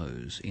Ice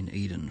Flows in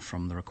Eden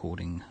from the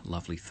recording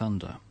Lovely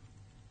Thunder.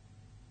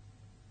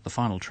 The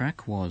final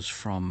track was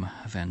from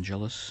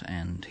Vangelis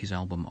and his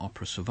album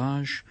Opera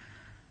Sauvage,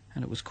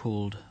 and it was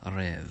called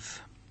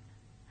Rêve.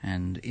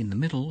 And in the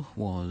middle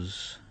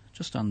was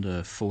just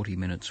under 40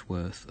 minutes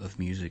worth of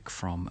music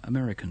from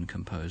American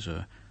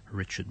composer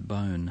Richard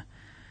Bone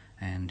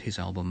and his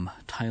album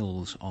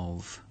Tales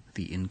of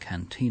the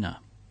Incantina.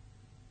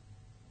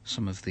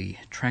 Some of the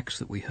tracks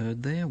that we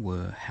heard there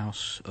were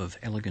House of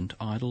Elegant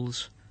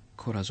Idols,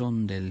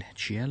 Corazon del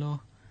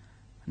Cielo,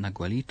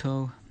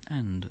 Nagualito,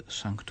 and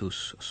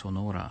Sanctus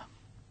Sonora.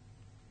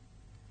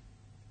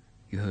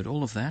 You heard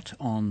all of that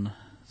on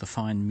the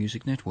Fine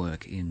Music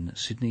Network in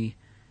Sydney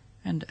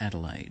and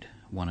Adelaide,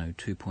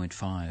 102.5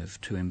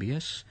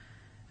 2MBS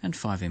and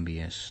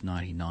 5MBS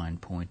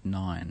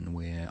 99.9,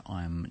 where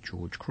I'm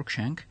George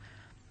Cruikshank,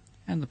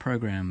 and the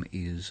program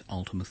is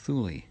Ultima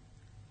Thule,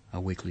 a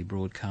weekly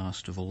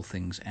broadcast of all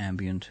things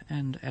ambient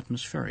and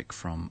atmospheric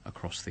from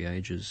across the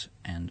ages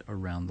and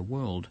around the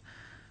world,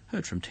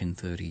 heard from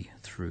 10:30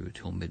 through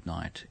till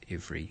midnight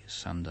every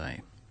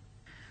Sunday.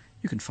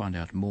 You can find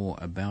out more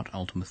about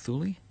Ultima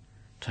Thule,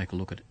 take a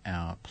look at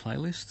our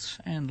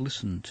playlists, and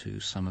listen to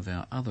some of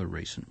our other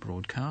recent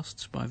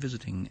broadcasts by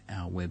visiting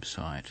our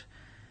website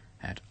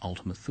at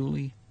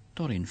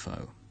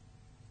ultimathule.info.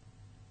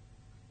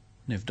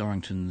 Nev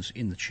Dorrington's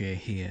in the chair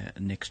here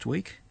next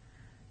week,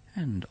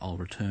 and I'll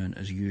return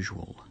as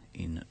usual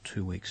in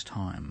 2 weeks'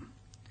 time.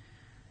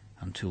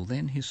 Until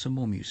then, here's some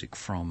more music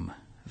from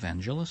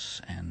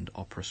Vangelis and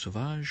Opera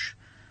Sauvage,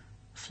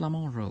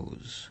 Flamand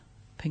Rose,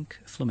 Pink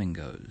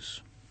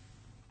Flamingos.